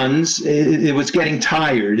Fonz, it was getting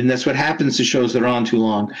tired, and that's what happens to shows that are on too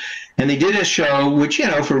long. And they did a show, which,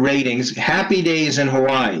 for ratings, Happy Days in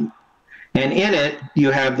Hawaii. And in it, you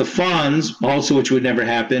have the Fonz, also, which would never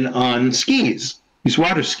happen, on skis. He's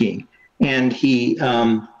water skiing. And he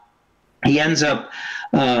ends up,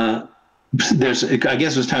 I guess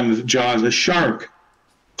it was time of Jaws, a shark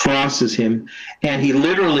crosses him, and he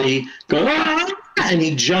literally goes, and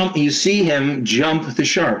you see him jump the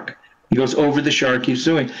shark. He goes over the shark he's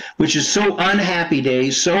doing, which is so unhappy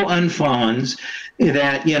days, so unfonz,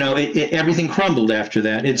 that, everything crumbled after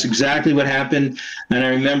that. It's exactly what happened. And I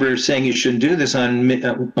remember saying you shouldn't do this on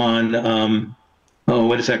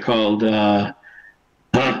what is that called? The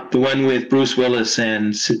one with Bruce Willis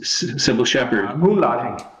and Sybil Shepherd.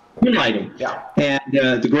 Moonlighting. Yeah. And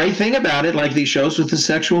the great thing about it, like these shows, with the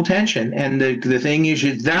sexual tension. And the thing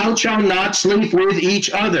is, thou shalt not sleep with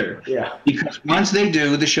each other. Yeah. Because once they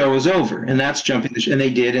do, the show is over. And that's jumping and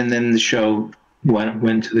they did, and then the show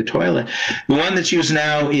went to the toilet. The one that's used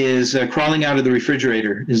now is crawling out of the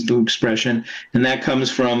refrigerator, is the expression. And that comes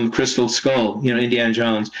from Crystal Skull, Indiana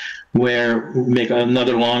Jones, where, make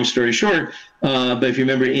another long story short, but if you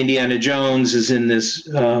remember, Indiana Jones is in this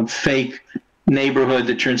fake neighborhood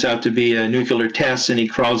that turns out to be a nuclear test, and he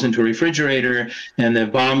crawls into a refrigerator, and the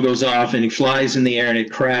bomb goes off, and he flies in the air, and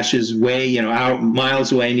it crashes way, out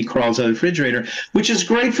miles away, and he crawls out of the refrigerator, which is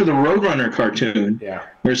great for the Roadrunner cartoon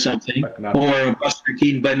or something, or Buster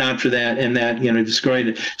Keaton, but not for that, and that, destroyed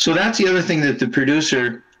it. So that's the other thing that the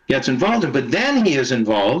producer gets involved in. But then he is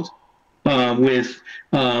involved with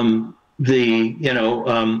he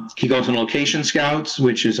goes on location scouts,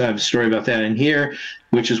 which is, I have a story about that in here,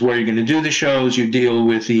 which is where you're going to do the shows. You deal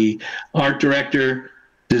with the art director,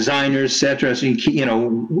 designers, etc. So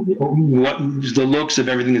what the looks of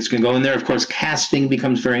everything that's going to go in there. Of course, casting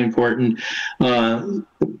becomes very important.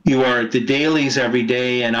 You are at the dailies every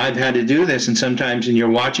day, and I've had to do this. And sometimes, when you're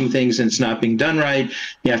watching things and it's not being done right,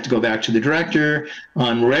 you have to go back to the director.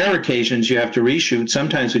 On rare occasions, you have to reshoot.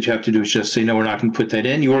 Sometimes what you have to do is just say, no, we're not going to put that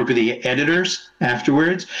in. You work with the editors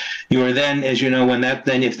afterwards. You are then, as you know,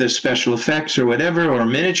 if there's special effects or whatever, or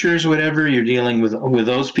miniatures, whatever, you're dealing with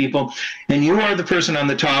those people, and you are the person on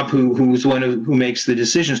the top who's one who makes the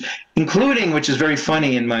decisions, including, which is very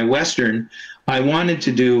funny, in my Western, I wanted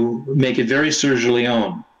to make it very Serge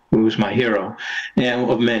Leone, who was my hero, and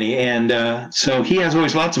of many, and so he has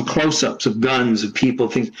always lots of close-ups of guns, of people,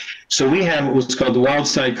 things. So we have what was called the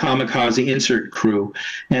Wildside Kamikaze Insert Crew,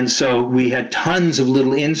 and so we had tons of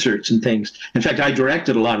little inserts and things. In fact, I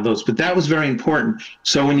directed a lot of those, but that was very important.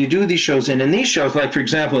 So when you do these shows, and in these shows, like for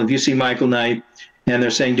example, if you see Michael Knight, and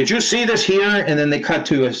they're saying, did you see this here? And then they cut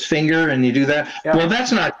to his finger and you do that. Yeah. Well,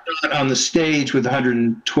 that's not on the stage with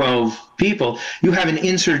 112 people. You have an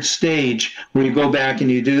insert stage where you go back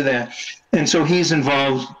and you do that. And so he's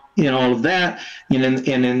involved in all of that.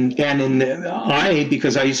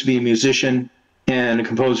 Because I used to be a musician and a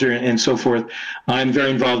composer and so forth, I'm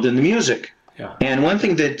very involved in the music. Yeah. And one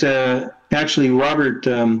thing that actually Robert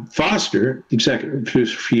Foster, executive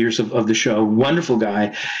producer for years of the show, wonderful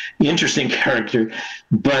guy, interesting character,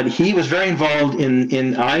 but he was very involved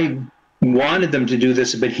in I wanted them to do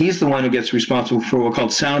this, but he's the one who gets responsible for what are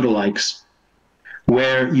called sound-alikes,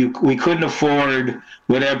 where we couldn't afford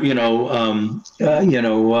whatever,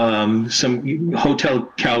 some Hotel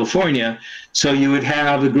California, so you would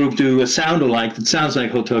have a group do a sound-alike that sounds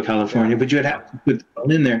like Hotel California, but you would have to put it all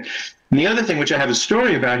in there. And the other thing, which I have a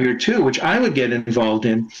story about here too, which I would get involved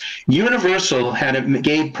in, Universal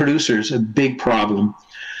gave producers a big problem.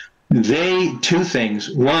 Two things.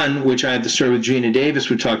 One, which I had the story with Gina Davis,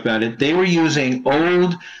 we talked about it, they were using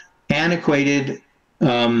old, antiquated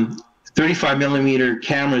 35 millimeter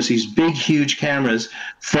cameras, these big, huge cameras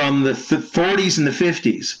from the 40s and the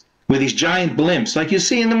 50s, with these giant blimps, like you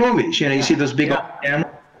see in the movies. You see those big old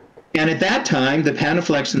cameras. And at that time, the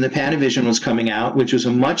Panaflex and the Panavision was coming out, which was a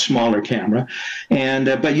much smaller camera. And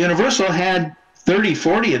but Universal had 30,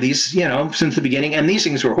 40 of these, since the beginning. And these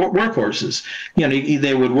things were workhorses.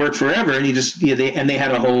 They would work forever. And they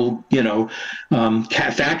had a whole,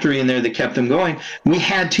 factory in there that kept them going. We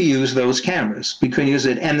had to use those cameras. We couldn't use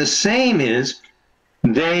it. And the same is,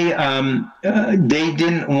 they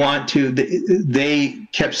didn't want to. They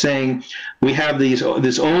kept saying, we have this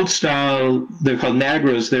old style. They're called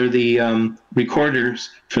Nagros. They're the recorders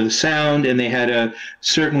for the sound, and they had a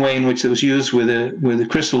certain way in which it was used with a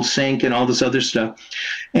crystal sink and all this other stuff.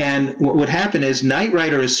 And what would happen is, Knight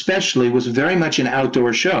Rider especially was very much an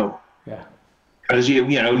outdoor show. Yeah. Because you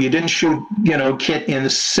didn't shoot KITT in the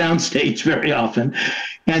soundstage very often,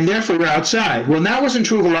 and therefore we're outside. Well, that wasn't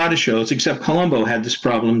true of a lot of shows, except Columbo had this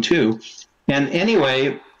problem too. And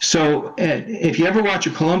anyway, so if you ever watch a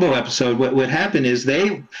Columbo episode, what happened is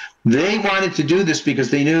they wanted to do this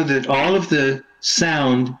because they knew that all of the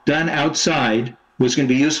sound done outside was going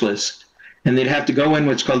to be useless, and they'd have to go in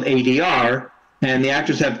what's called ADR. And the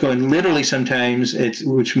actors have to go in literally sometimes,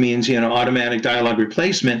 which means, automatic dialogue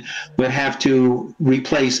replacement, would have to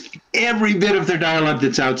replace every bit of their dialogue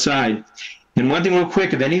that's outside. And one thing real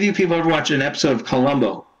quick, if any of you people ever watched an episode of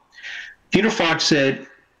Columbo, Peter Falk said,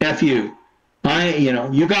 F you.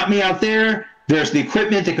 You got me out there. There's the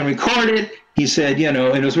equipment that can record it. He said, and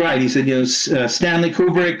it was right. He said, Stanley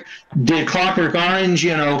Kubrick did Clockwork Orange,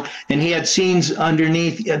 and he had scenes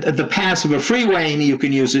underneath the pass of a freeway, and you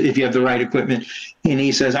can use it if you have the right equipment. And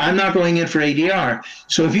he says, I'm not going in for ADR.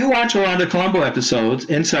 So if you watch a lot of the Columbo episodes,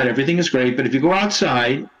 inside everything is great, but if you go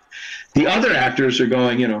outside, the other actors are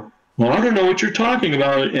going, well, I don't know what you're talking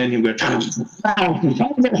about. And you go, and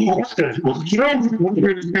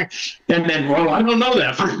then, well, I don't know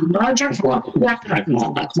that.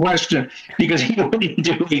 Question, because he wouldn't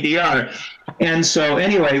do ADR. And so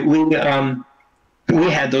anyway, we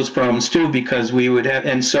had those problems too, because we would have,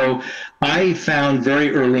 and so I found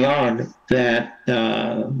very early on that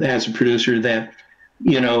as a producer that,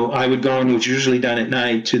 I would go in, which is usually done at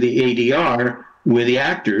night, to the ADR with the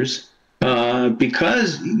actors.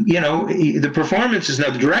 Because the performances,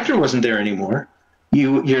 now the director wasn't there anymore. We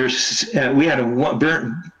had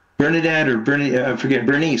Bernadette or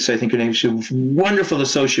Bernice, I think her name. She was a wonderful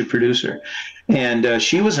associate producer, and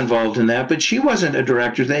she was involved in that. But she wasn't a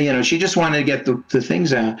director. She just wanted to get the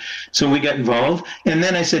things out. So we got involved, and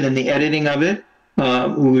then I said in the editing of it,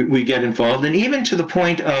 we get involved. And even to the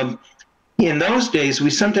point of, in those days, we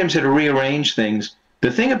sometimes had to rearrange things.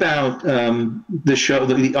 The thing about the show,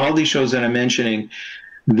 all these shows that I'm mentioning,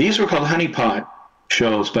 these were called honeypot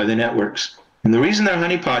shows by the networks. And the reason they're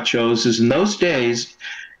honeypot shows is in those days,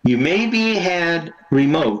 you maybe had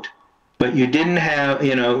remote, but you didn't have,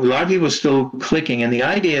 a lot of people were still clicking. And the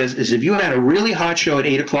idea is if you had a really hot show at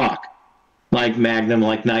 8 o'clock, like Magnum,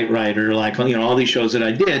 like Knight Rider, like, all these shows that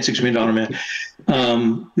I did, $6 Million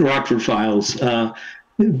Man, Rockford Files,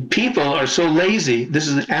 people are so lazy, this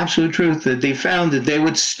is the absolute truth, that they found that they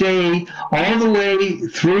would stay all the way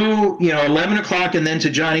through, 11 o'clock and then to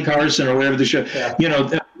Johnny Carson or whatever the show, at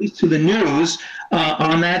least to the news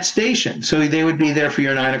on that station. So they would be there for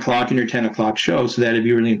your 9 o'clock and your 10 o'clock show. So that'd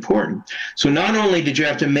be really important. So not only did you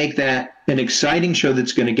have to make that an exciting show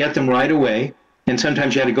that's going to get them right away, and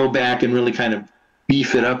sometimes you had to go back and really kind of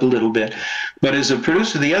beef it up a little bit. But as a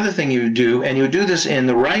producer, the other thing you would do, and you would do this in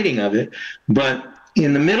the writing of it, but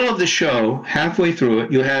in the middle of the show, halfway through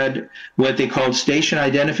it, you had what they called station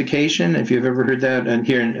identification. If you've ever heard that, and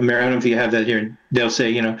here in America, I don't know if you have that here, they'll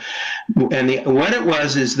say, and what it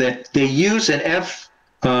was is that they use an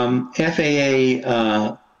FCC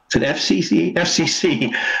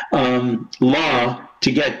law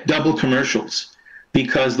to get double commercials.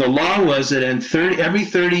 Because the law was that every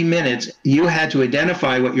 30 minutes, you had to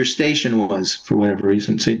identify what your station was for whatever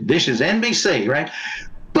reason. So this is NBC, right?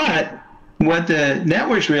 But what the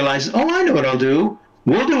networks realized, I know what I'll do.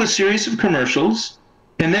 We'll do a series of commercials,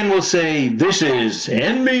 and then we'll say, this is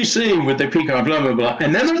NBC with the peacock, blah, blah, blah.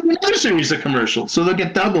 And then there'll be another series of commercials. So they'll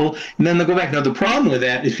get double, and then they'll go back. Now, the problem with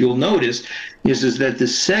that, if you'll notice, is that the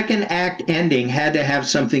second act ending had to have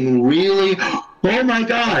something really, oh my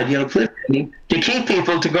God, cliffhanger, to keep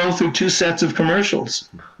people to go through two sets of commercials,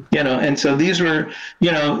 and so these were,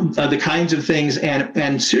 the kinds of things,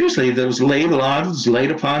 and seriously, those laid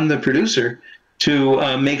upon the producer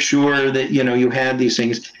to make sure that, you had these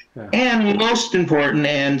things. Yeah. And most important,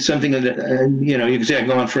 and something that, you can say I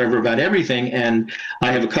go on forever about everything, and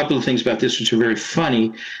I have a couple of things about this which are very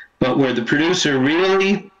funny, but where the producer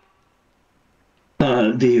really,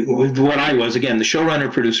 what I was, again, the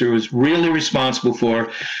showrunner producer was really responsible for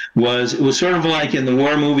it was sort of like in the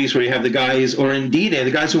war movies where you have the guys, or in D-Day,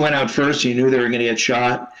 the guys who went out first, you knew they were going to get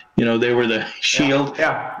shot. They were the shield.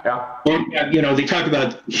 Yeah. Or, they talk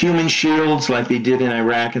about human shields like they did in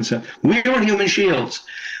Iraq and stuff. We were human shields.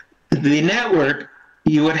 The network,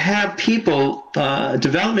 you would have people,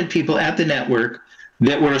 development people at the network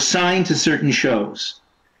that were assigned to certain shows.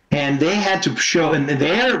 And they had to show, and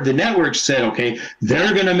the network said, okay,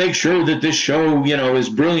 they're going to make sure that this show, is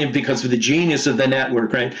brilliant because of the genius of the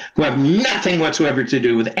network, right? Who have nothing whatsoever to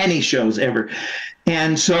do with any shows ever.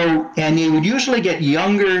 And so, and you would usually get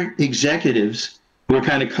younger executives who are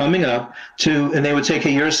kind of coming up and they would say,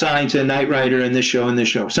 okay, you're assigned to Knight Rider and this show and this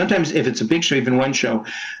show. Sometimes if it's a big show, even one show.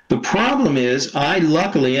 The problem is, I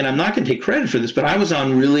luckily, and I'm not going to take credit for this, but I was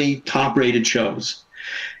on really top-rated shows.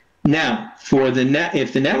 Now,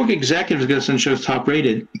 if the network executive goes on shows top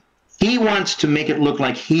rated, he wants to make it look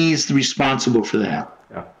like he's responsible for that.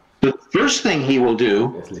 Yeah. The first thing he will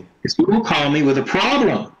do is he will call me with a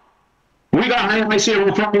problem. I see a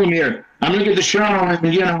real problem here. I'm going to get the show,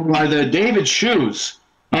 the David's shoes.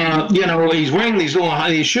 He's wearing these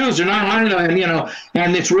shoes. They're not high enough,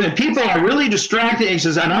 and people are really distracted. He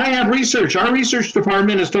says, and I have research. Our research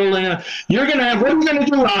department is totally, what are you going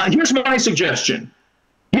to do? Here's my suggestion.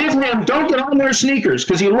 Don't get on their sneakers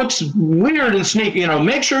because he looks weird in sneakers.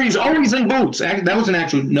 Make sure he's always in boots. That was an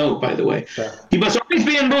actual note, by the way. Yeah. He must always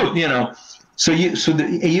be in boots. So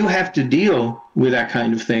you have to deal with that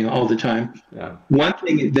kind of thing all the time. Yeah. One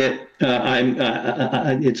thing that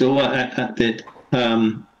it's a lot that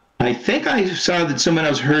I think I saw that someone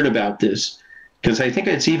else heard about this, because I think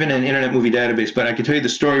it's even an Internet Movie Database. But I can tell you the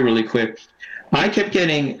story really quick. I kept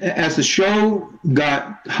getting, as the show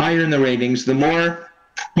got higher in the ratings, the more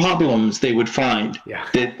problems they would find. Yeah.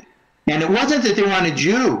 And it wasn't that they wanted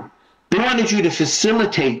you to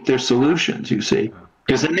facilitate their solutions, you see,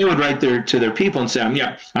 because then they would write to their people and say,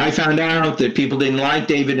 I found out that people didn't like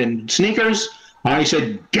David in sneakers. I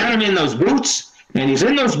said, get him in those boots, and he's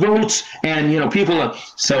in those boots, and people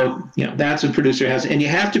so that's what producer has, and you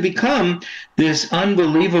have to become this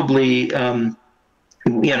unbelievably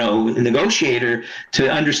negotiator to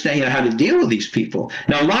understand how to deal with these people.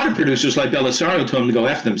 Now, a lot of producers like Belisario told him to go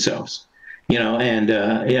F themselves, and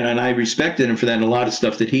I respected him for that and a lot of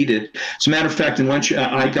stuff that he did. As a matter of fact, in one show,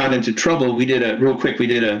 I got into trouble. We did a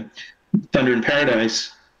Thunder in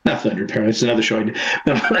Paradise, not Thunder in Paradise, another show I did.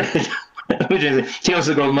 which is Tales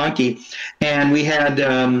of the Gold Monkey, and we had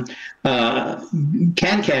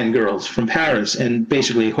can girls from Paris, and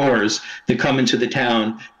basically whores that come into the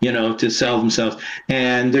town, to sell themselves,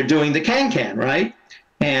 and they're doing the can, right?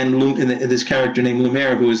 And this character named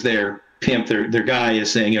Lumiere, who is their pimp, their guy,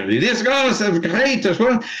 is saying, this goes great,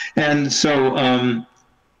 and so.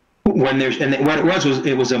 What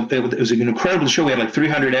it was an incredible show. We had like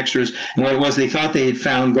 300 extras, and what it was, they thought they had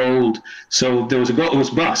found gold. So there was a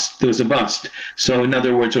bust. So in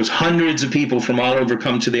other words, there was hundreds of people from all over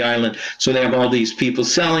come to the island. So they have all these people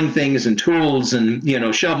selling things and tools and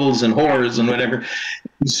shovels and whores and whatever.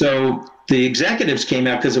 So the executives came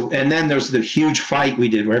out and then there's the huge fight we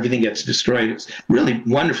did where everything gets destroyed. It's really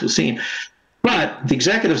wonderful scene. But the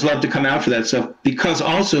executives love to come out for that stuff because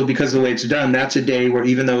of the way it's done. That's a day where,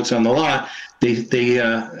 even though it's on the lot, they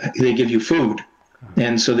give you food,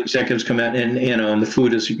 and so the executives come out, and and the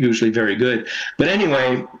food is usually very good. But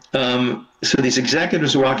anyway, so these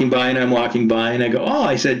executives are walking by, and I'm walking by, and I go, oh,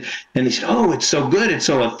 I said, and they said, oh, it's so good, it's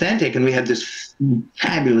so authentic, and we had this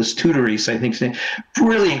fabulous Tudoris, I think,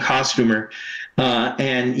 brilliant costumer,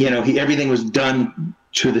 and everything was done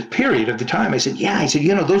to the period of the time. I said,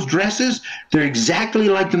 those dresses, they're exactly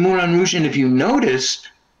like the Moulin Rouge. And if you notice,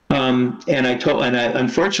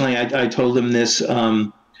 unfortunately, I told them this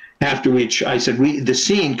after I said, the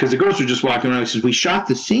scene, because the girls were just walking around, I said, we shot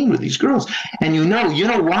the scene with these girls. And you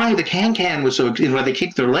know why the can was so, why they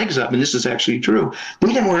kicked their legs up, and this is actually true.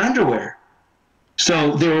 We didn't wear underwear.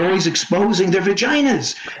 So they were always exposing their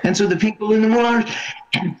vaginas. And so the people in the Moulin Rouge,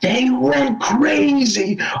 and they went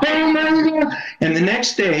crazy. Oh my God. And the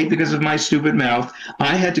next day, because of my stupid mouth,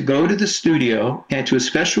 I had to go to the studio and to a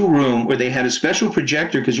special room where they had a special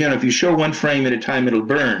projector, because, if you show one frame at a time, it'll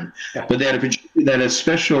burn. Yeah. But they had a projector that had a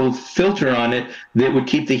special filter on it that would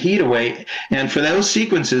keep the heat away. And for those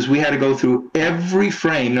sequences, we had to go through every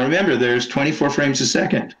frame. Now remember, there's 24 frames a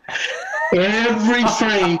second. Every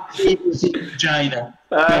frame is a vagina.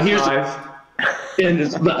 Now here's nice.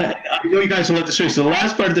 I know you guys will love the story. So the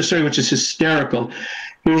last part of the story, which is hysterical,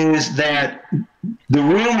 is that the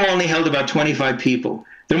room only held about 25 people.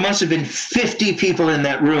 There must have been 50 people in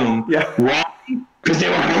that room. Yeah. Why? Because they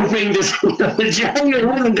were hoping to see the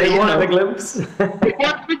vagina. They wanted a glimpse. They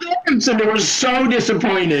wanted a glimpse, and they were so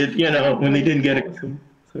disappointed, when they didn't get it.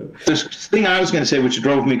 The thing I was going to say, which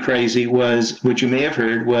drove me crazy, was, which you may have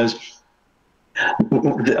heard, was,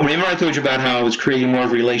 remember I told you about how I was creating more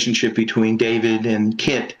of a relationship between David and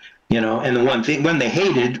KITT, and the one thing when they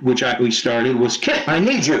hated, which we started, was KITT, I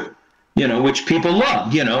need you, which people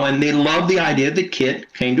loved, and they loved the idea that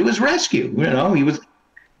KITT came to his rescue, he was,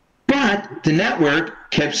 but the network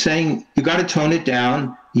kept saying, you got to tone it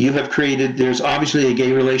down. You have created, there's obviously a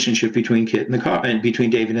gay relationship between KITT and between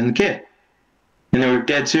David and the KITT, and they were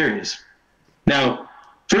dead serious. Now,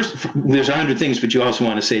 first, there's 100 things, but you also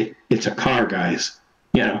want to say it's a car, guys.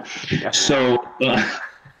 So,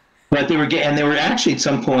 but they were gay, and they were actually at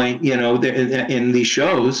some point, in these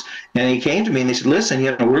shows, and they came to me and they said, "Listen,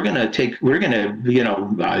 we're gonna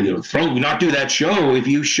not do that show if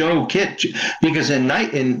you show KITT, because in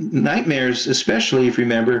Nightmares, especially if you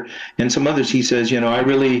remember, and some others, he says, he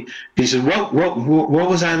says, what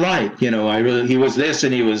was I like? He was this,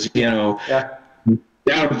 and he was, Yeah,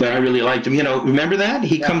 but I really liked him. Remember that?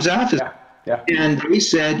 He comes out and he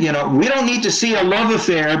said, we don't need to see a love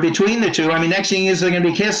affair between the two. I mean, next thing is they're going to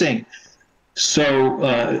be kissing. So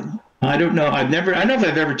I don't know. I don't know if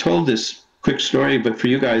I've ever told this quick story, but for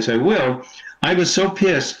you guys, I will. I was so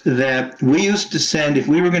pissed that we used to send, if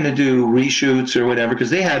we were going to do reshoots or whatever, because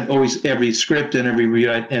they had always every script and every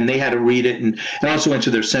rewrite, and they had to read it, and it also went to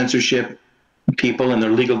their censorship people and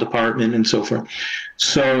their legal department and so forth.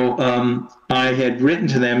 So I had written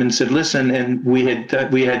to them and said, listen, and we had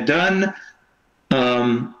done,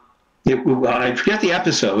 I forget the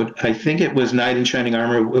episode. I think it was Knight in Shining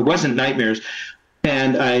Armor. It wasn't Nightmares.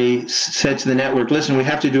 And I said to the network, listen, we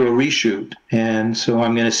have to do a reshoot. And so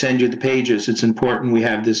I'm going to send you the pages. It's important we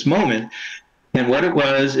have this moment. And what it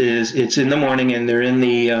was is it's in the morning, and they're in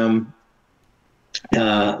the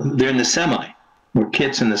semi, or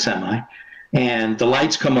KITT's in the semi. And the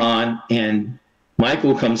lights come on, and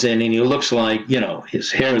Michael comes in, and he looks like,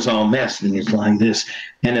 his hair is all messed, and he's like this,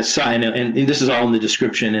 and it's silent, and this is all in the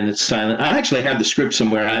description, and it's silent. I actually have the script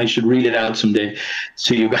somewhere. I should read it out someday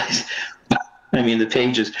to you guys. I mean, the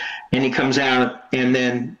pages. And he comes out, and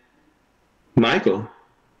then, Michael,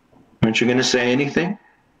 aren't you going to say anything?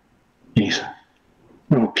 He said,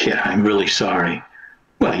 oh, KITT, I'm really sorry.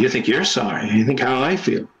 Well, you think you're sorry. You think how I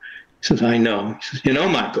feel. He says, I know. He says,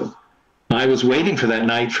 Michael, I was waiting for that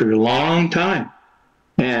night for a long time.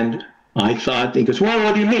 And I thought, he goes, well,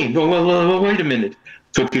 what do you mean? Well, wait a minute.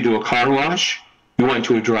 took you to a car wash, you went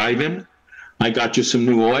to a drive-in, I got you some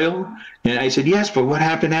new oil. And I said, yes, but what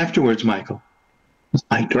happened afterwards, Michael?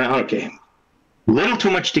 I drowned. Okay. A little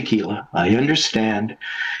too much tequila, I understand.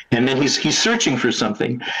 And then he's searching for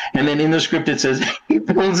something. And then in the script it says, he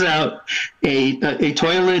pulls out a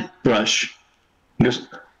toilet brush. He goes,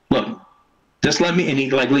 look, just let me, and he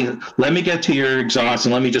like, let me get to your exhaust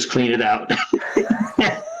and let me just clean it out.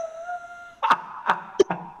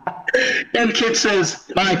 And KITT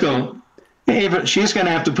says, Michael, hey, she's going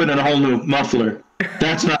to have to put in a whole new muffler.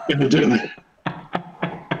 That's not going to do it.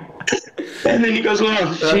 And then he goes,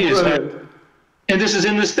 well, geez. And this is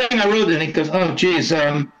in this thing I wrote, and he goes, oh, geez,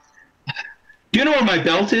 do you know where my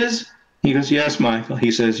belt is? He goes, yes, Michael.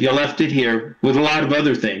 He says, you left it here with a lot of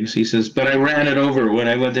other things. He says, but I ran it over when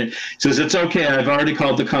I went there. He says, it's okay. I've already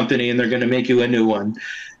called the company, and they're going to make you a new one.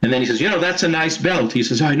 And then he says, you know, that's a nice belt. He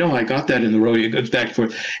says, I know, I got that in the road. He goes back and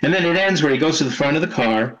forth. And then it ends where he goes to the front of the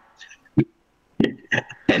car,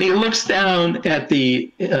 and he looks down at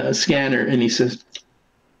the scanner, and he says,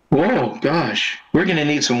 whoa, gosh, we're going to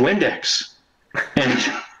need some Windex.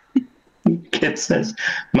 And KITT says,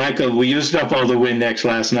 Michael, we used up all the Windex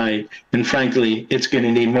last night, and frankly, it's going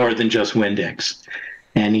to need more than just Windex.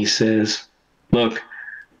 And he says, look,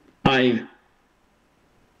 I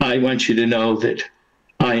want you to know that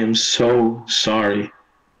I am so sorry,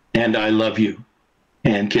 and I love you.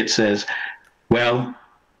 And KITT says, well,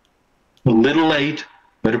 a little late,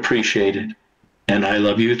 but appreciated, and I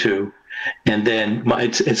love you too. And then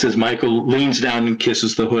it says Michael leans down and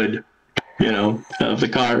kisses the hood, you know, of the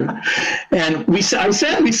car. And we sent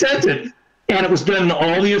it, and it was done in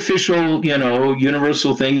all the official, you know,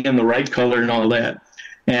 Universal thing in the right color and all that.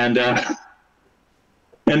 And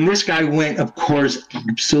this guy went, of course,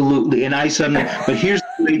 absolutely. And I suddenly, but here's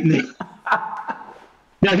the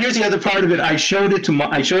now here's the other part of it. I showed it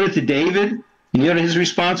to David, and you know what his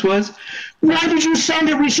response was? Why did you send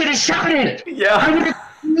it? We should have shot it. Yeah.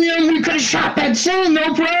 We could have shot that scene,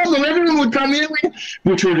 no problem. Everyone would come in,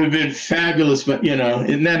 which would have been fabulous. But you know,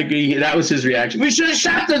 and that was his reaction. We should have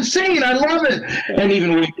shot that scene. I love it. And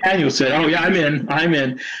even Willie Daniel said, "Oh yeah, I'm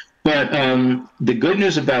in." But the good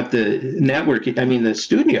news about the network, I mean, the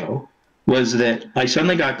studio, was that I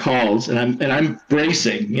suddenly got calls, and I'm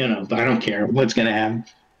bracing. You know, I don't care what's going to happen,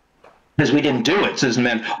 because we didn't do it. Says the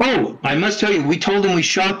man, "Oh, I must tell you, we told him we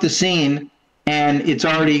shot the scene, and it's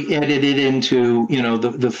already edited into, you know,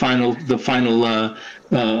 the final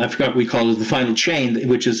I forgot what we call it, the final chain,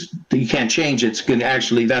 which is you can't change it. It's going to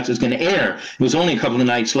actually it's going to air. It was only a couple of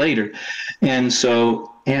nights later, and so."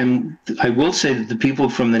 And I will say that the people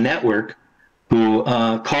from the network who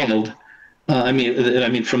called, I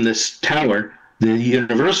mean, from this tower, the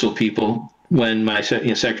Universal people, when my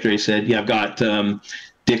secretary said, "Yeah, I've got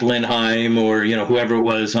Dick Lindheim or whoever it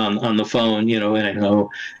was on the phone," and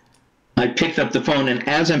I picked up the phone, and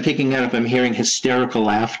as I'm picking it up, I'm hearing hysterical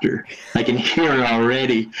laughter. I can hear it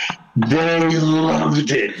already. They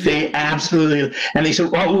loved it. They absolutely. And they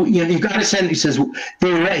said, "Well, you got to send." He says,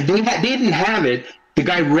 "They didn't have it." The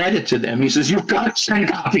guy read it to them. He says, "You've got to send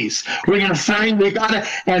copies. We're going to find, we got to,"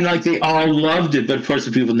 and like they all loved it. But of course,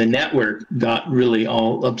 the people in the network got really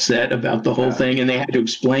all upset about the whole thing, and they had to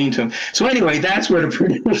explain to them. So anyway, that's where the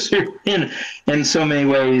producer, in so many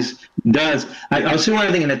ways, does. I'll say one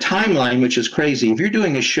thing in a timeline, which is crazy. If you're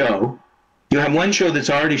doing a show, you have one show that's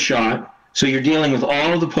already shot. So you're dealing with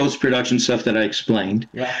all the post-production stuff that I explained.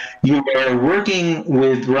 Yeah. You are working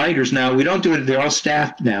with writers now. We don't do it; they're all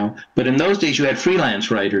staffed now. But in those days, you had freelance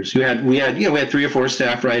writers. We had 3 or 4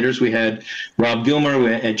 staff writers. We had Rob Gilmer, we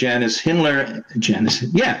had Janice Hindler,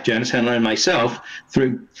 and myself,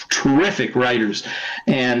 3 terrific writers,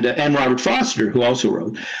 and Robert Foster, who also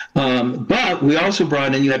wrote. But we also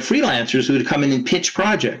brought in, you had freelancers who would come in and pitch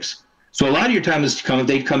projects. So a lot of your time is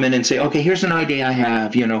they'd come in and say, "Okay, here's an idea I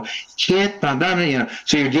have, KITT, blah, blah, blah,"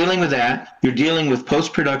 So you're dealing with that. You're dealing with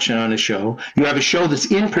post-production on a show. You have a show that's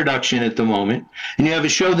in production at the moment, and you have a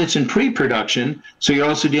show that's in pre-production. So you're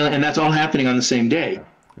also dealing, and that's all happening on the same day.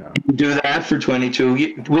 Yeah. You do that for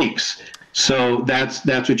 22 weeks. So that's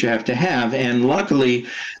what you have to have. And luckily,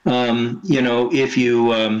 if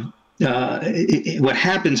you, what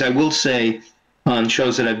happens, I will say, on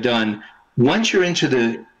shows that I've done, once you're into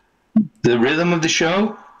the rhythm of the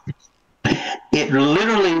show, it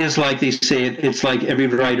literally is like they say, it's like every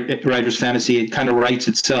writer's fantasy. It kind of writes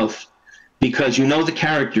itself because you know the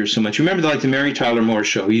characters so much. Remember the Mary Tyler Moore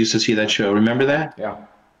show? You used to see that show. Remember that? Yeah.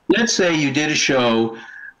 Let's say you did a show.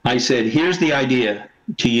 I said, "Here's the idea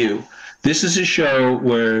to you. This is a show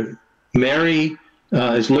where Mary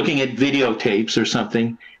is looking at videotapes or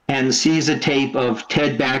something and sees a tape of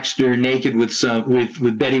Ted Baxter naked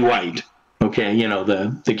with Betty White. Okay, you know,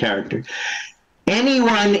 the character.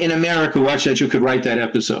 Anyone in America who watched that show could write that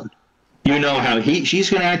episode. You know how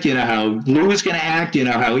she's going to act, you know how Lou is going to act, you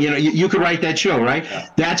know how, you know, you could write that show, right? Yeah.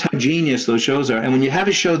 That's how genius those shows are. And when you have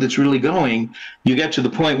a show that's really going, you get to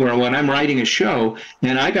the point where when I'm writing a show,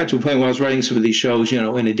 and I got to a point where I was writing some of these shows, you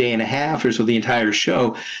know, in a day and a half or so, the entire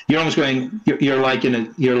show, you're almost going, you're like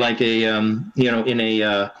a, you know, in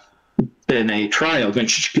a trial, going,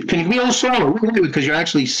 can you be a little slower? Because you're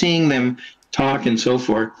actually seeing them talk and so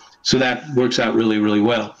forth. So that works out really, really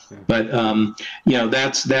well. But you know,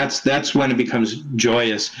 that's when it becomes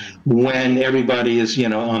joyous, when everybody is, you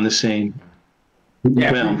know, on the same.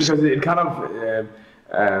 Yeah, realm. Because it kind of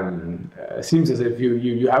seems as if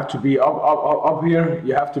you have to be up here.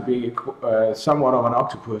 You have to be somewhat of an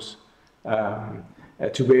octopus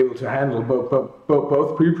to be able to handle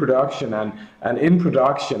both pre-production and in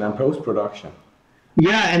production and post-production.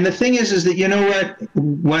 Yeah, and the thing is that, you know what,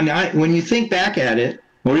 when you think back at it,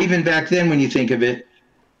 or even back then when you think of it,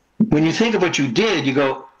 when you think of what you did, you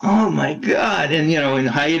go, oh my God. And, you know, in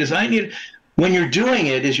hiatus, when you're doing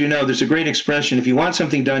it, as you know, there's a great expression, if you want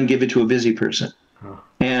something done, give it to a busy person. Huh.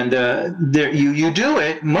 And you do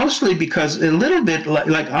it mostly because a little bit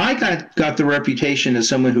like I got the reputation as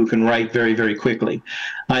someone who can write very, very quickly.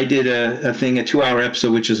 I did a 2-hour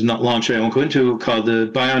episode, which is not launched, I won't go into, called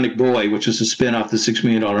The Bionic Boy, which is a spin-off, The $6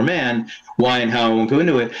 Million Man. Why and how, I won't go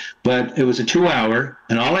into it. But it was a 2-hour,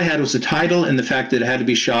 and all I had was the title and the fact that it had to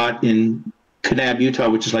be shot in Kanab, Utah,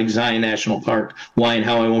 which is like Zion National Park. Why and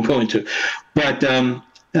how, I won't go into. But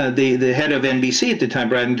the head of NBC at the time,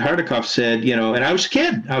 Brad Tartikoff, said, you know, and I was a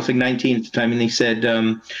kid, I was like 19 at the time, and he said,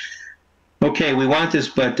 okay, we want this,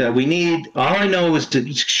 but we need, all I know is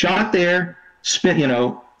to shot there, spin, you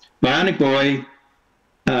know, Bionic Boy,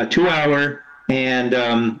 2-hour,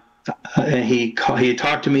 and he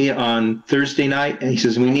talked to me on Thursday night, and he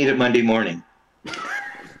says, we need it Monday morning.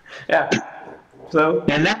 Yeah. So.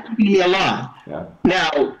 And that took me a lot. Yeah.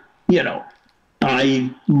 Now, you know,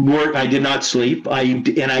 I did not sleep. I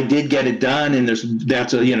did get it done, and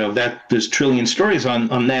there's trillion stories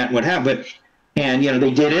on that, what happened. But, and, you know,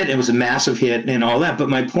 they did it. It was a massive hit and all that. But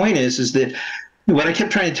my point is that what I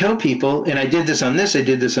kept trying to tell people, and I did this on this, I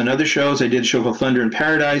did this on other shows. I did a show called Thunder in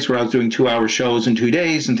Paradise, where I was doing 2-hour shows in 2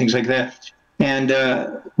 days and things like that. And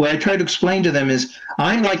what I tried to explain to them is,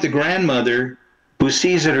 I'm like the grandmother who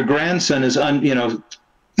sees that her grandson is,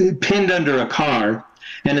 pinned under a car,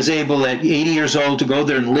 and is able at 80 years old to go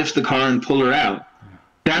there and lift the car and pull her out.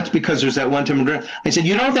 That's because there's that one time. I said,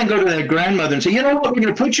 you don't then go to that grandmother and say, you know what, we're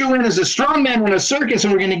going to put you in as a strong man in a circus,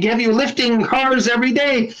 and we're going to give you lifting cars every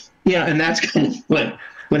day. You know, and that's kind of what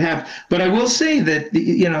happened. But I will say that,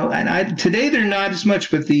 you know, and today they're not as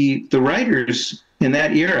much, but the writers in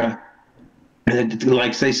that era,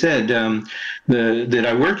 like they said, that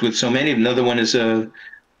I worked with, so many of them. Another one is Ruben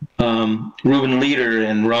Leader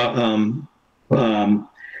and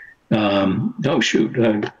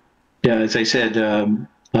as I said,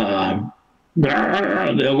 well,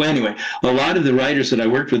 anyway, a lot of the writers that I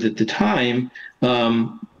worked with at the time,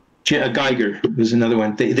 Geiger was another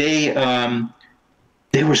one. They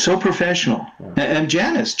were so professional. And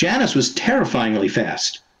Janice was terrifyingly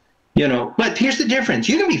fast, you know. But here's the difference: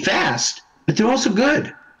 you can be fast, but they're also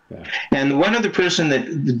good. Yeah. And one other person that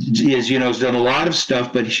is, you know, has done a lot of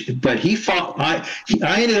stuff, but he fought. I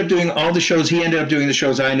ended up doing all the shows. He ended up doing the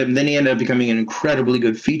shows. Then he ended up becoming an incredibly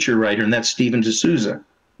good feature writer, and that's Steven D'Souza.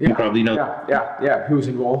 Yeah. You probably know. Yeah. Who's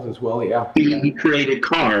involved as well? Yeah. He created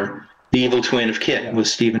Carr, the evil twin of KITT, with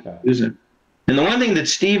Steven D'Souza. And the one thing that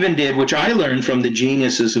Steven did, which I learned from the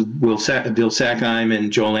geniuses of Bill Sackheim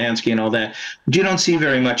and Joel Ansky and all that, which you don't see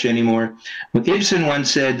very much anymore. But Ibsen once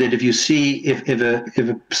said that if you see, if a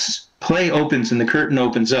play opens and the curtain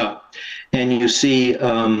opens up, and you see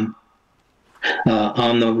on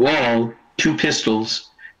the wall 2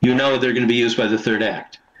 pistols, you know they're going to be used by the third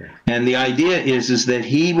act. And the idea is that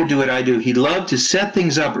he would do what I do. He loved to set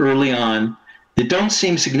things up early on that don't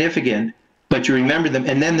seem significant, but you remember them,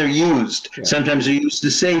 and then they're used. Yeah. Sometimes they're used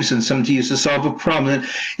to save, and sometimes used to solve a problem.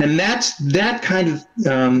 And that's that kind of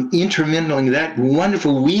intermingling, that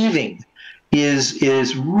wonderful weaving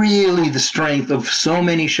is really the strength of so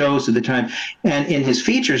many shows at the time. And in his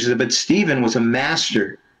features, but Steven was a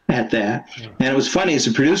master at that. Yeah. And it was funny, as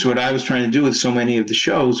a producer, what I was trying to do with so many of the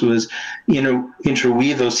shows was, you know,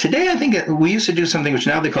 interweave those. Today, I think we used to do something which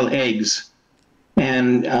now they call eggs.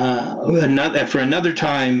 And for another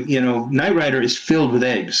time, you know, Knight Rider is filled with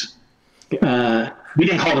eggs. We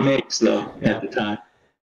didn't call them eggs, though, at the time.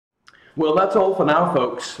 Well, that's all for now,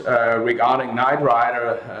 folks, regarding Knight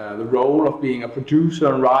Rider, the role of being a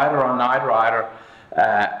producer and writer on Knight Rider,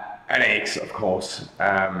 and eggs, of course.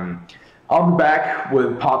 I'll be back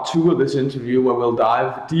with part 2 of this interview, where we'll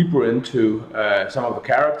dive deeper into some of the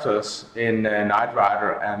characters in Knight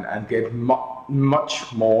Rider and get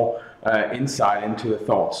much more insight into the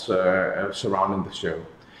thoughts surrounding the show.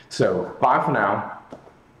 So, bye for now.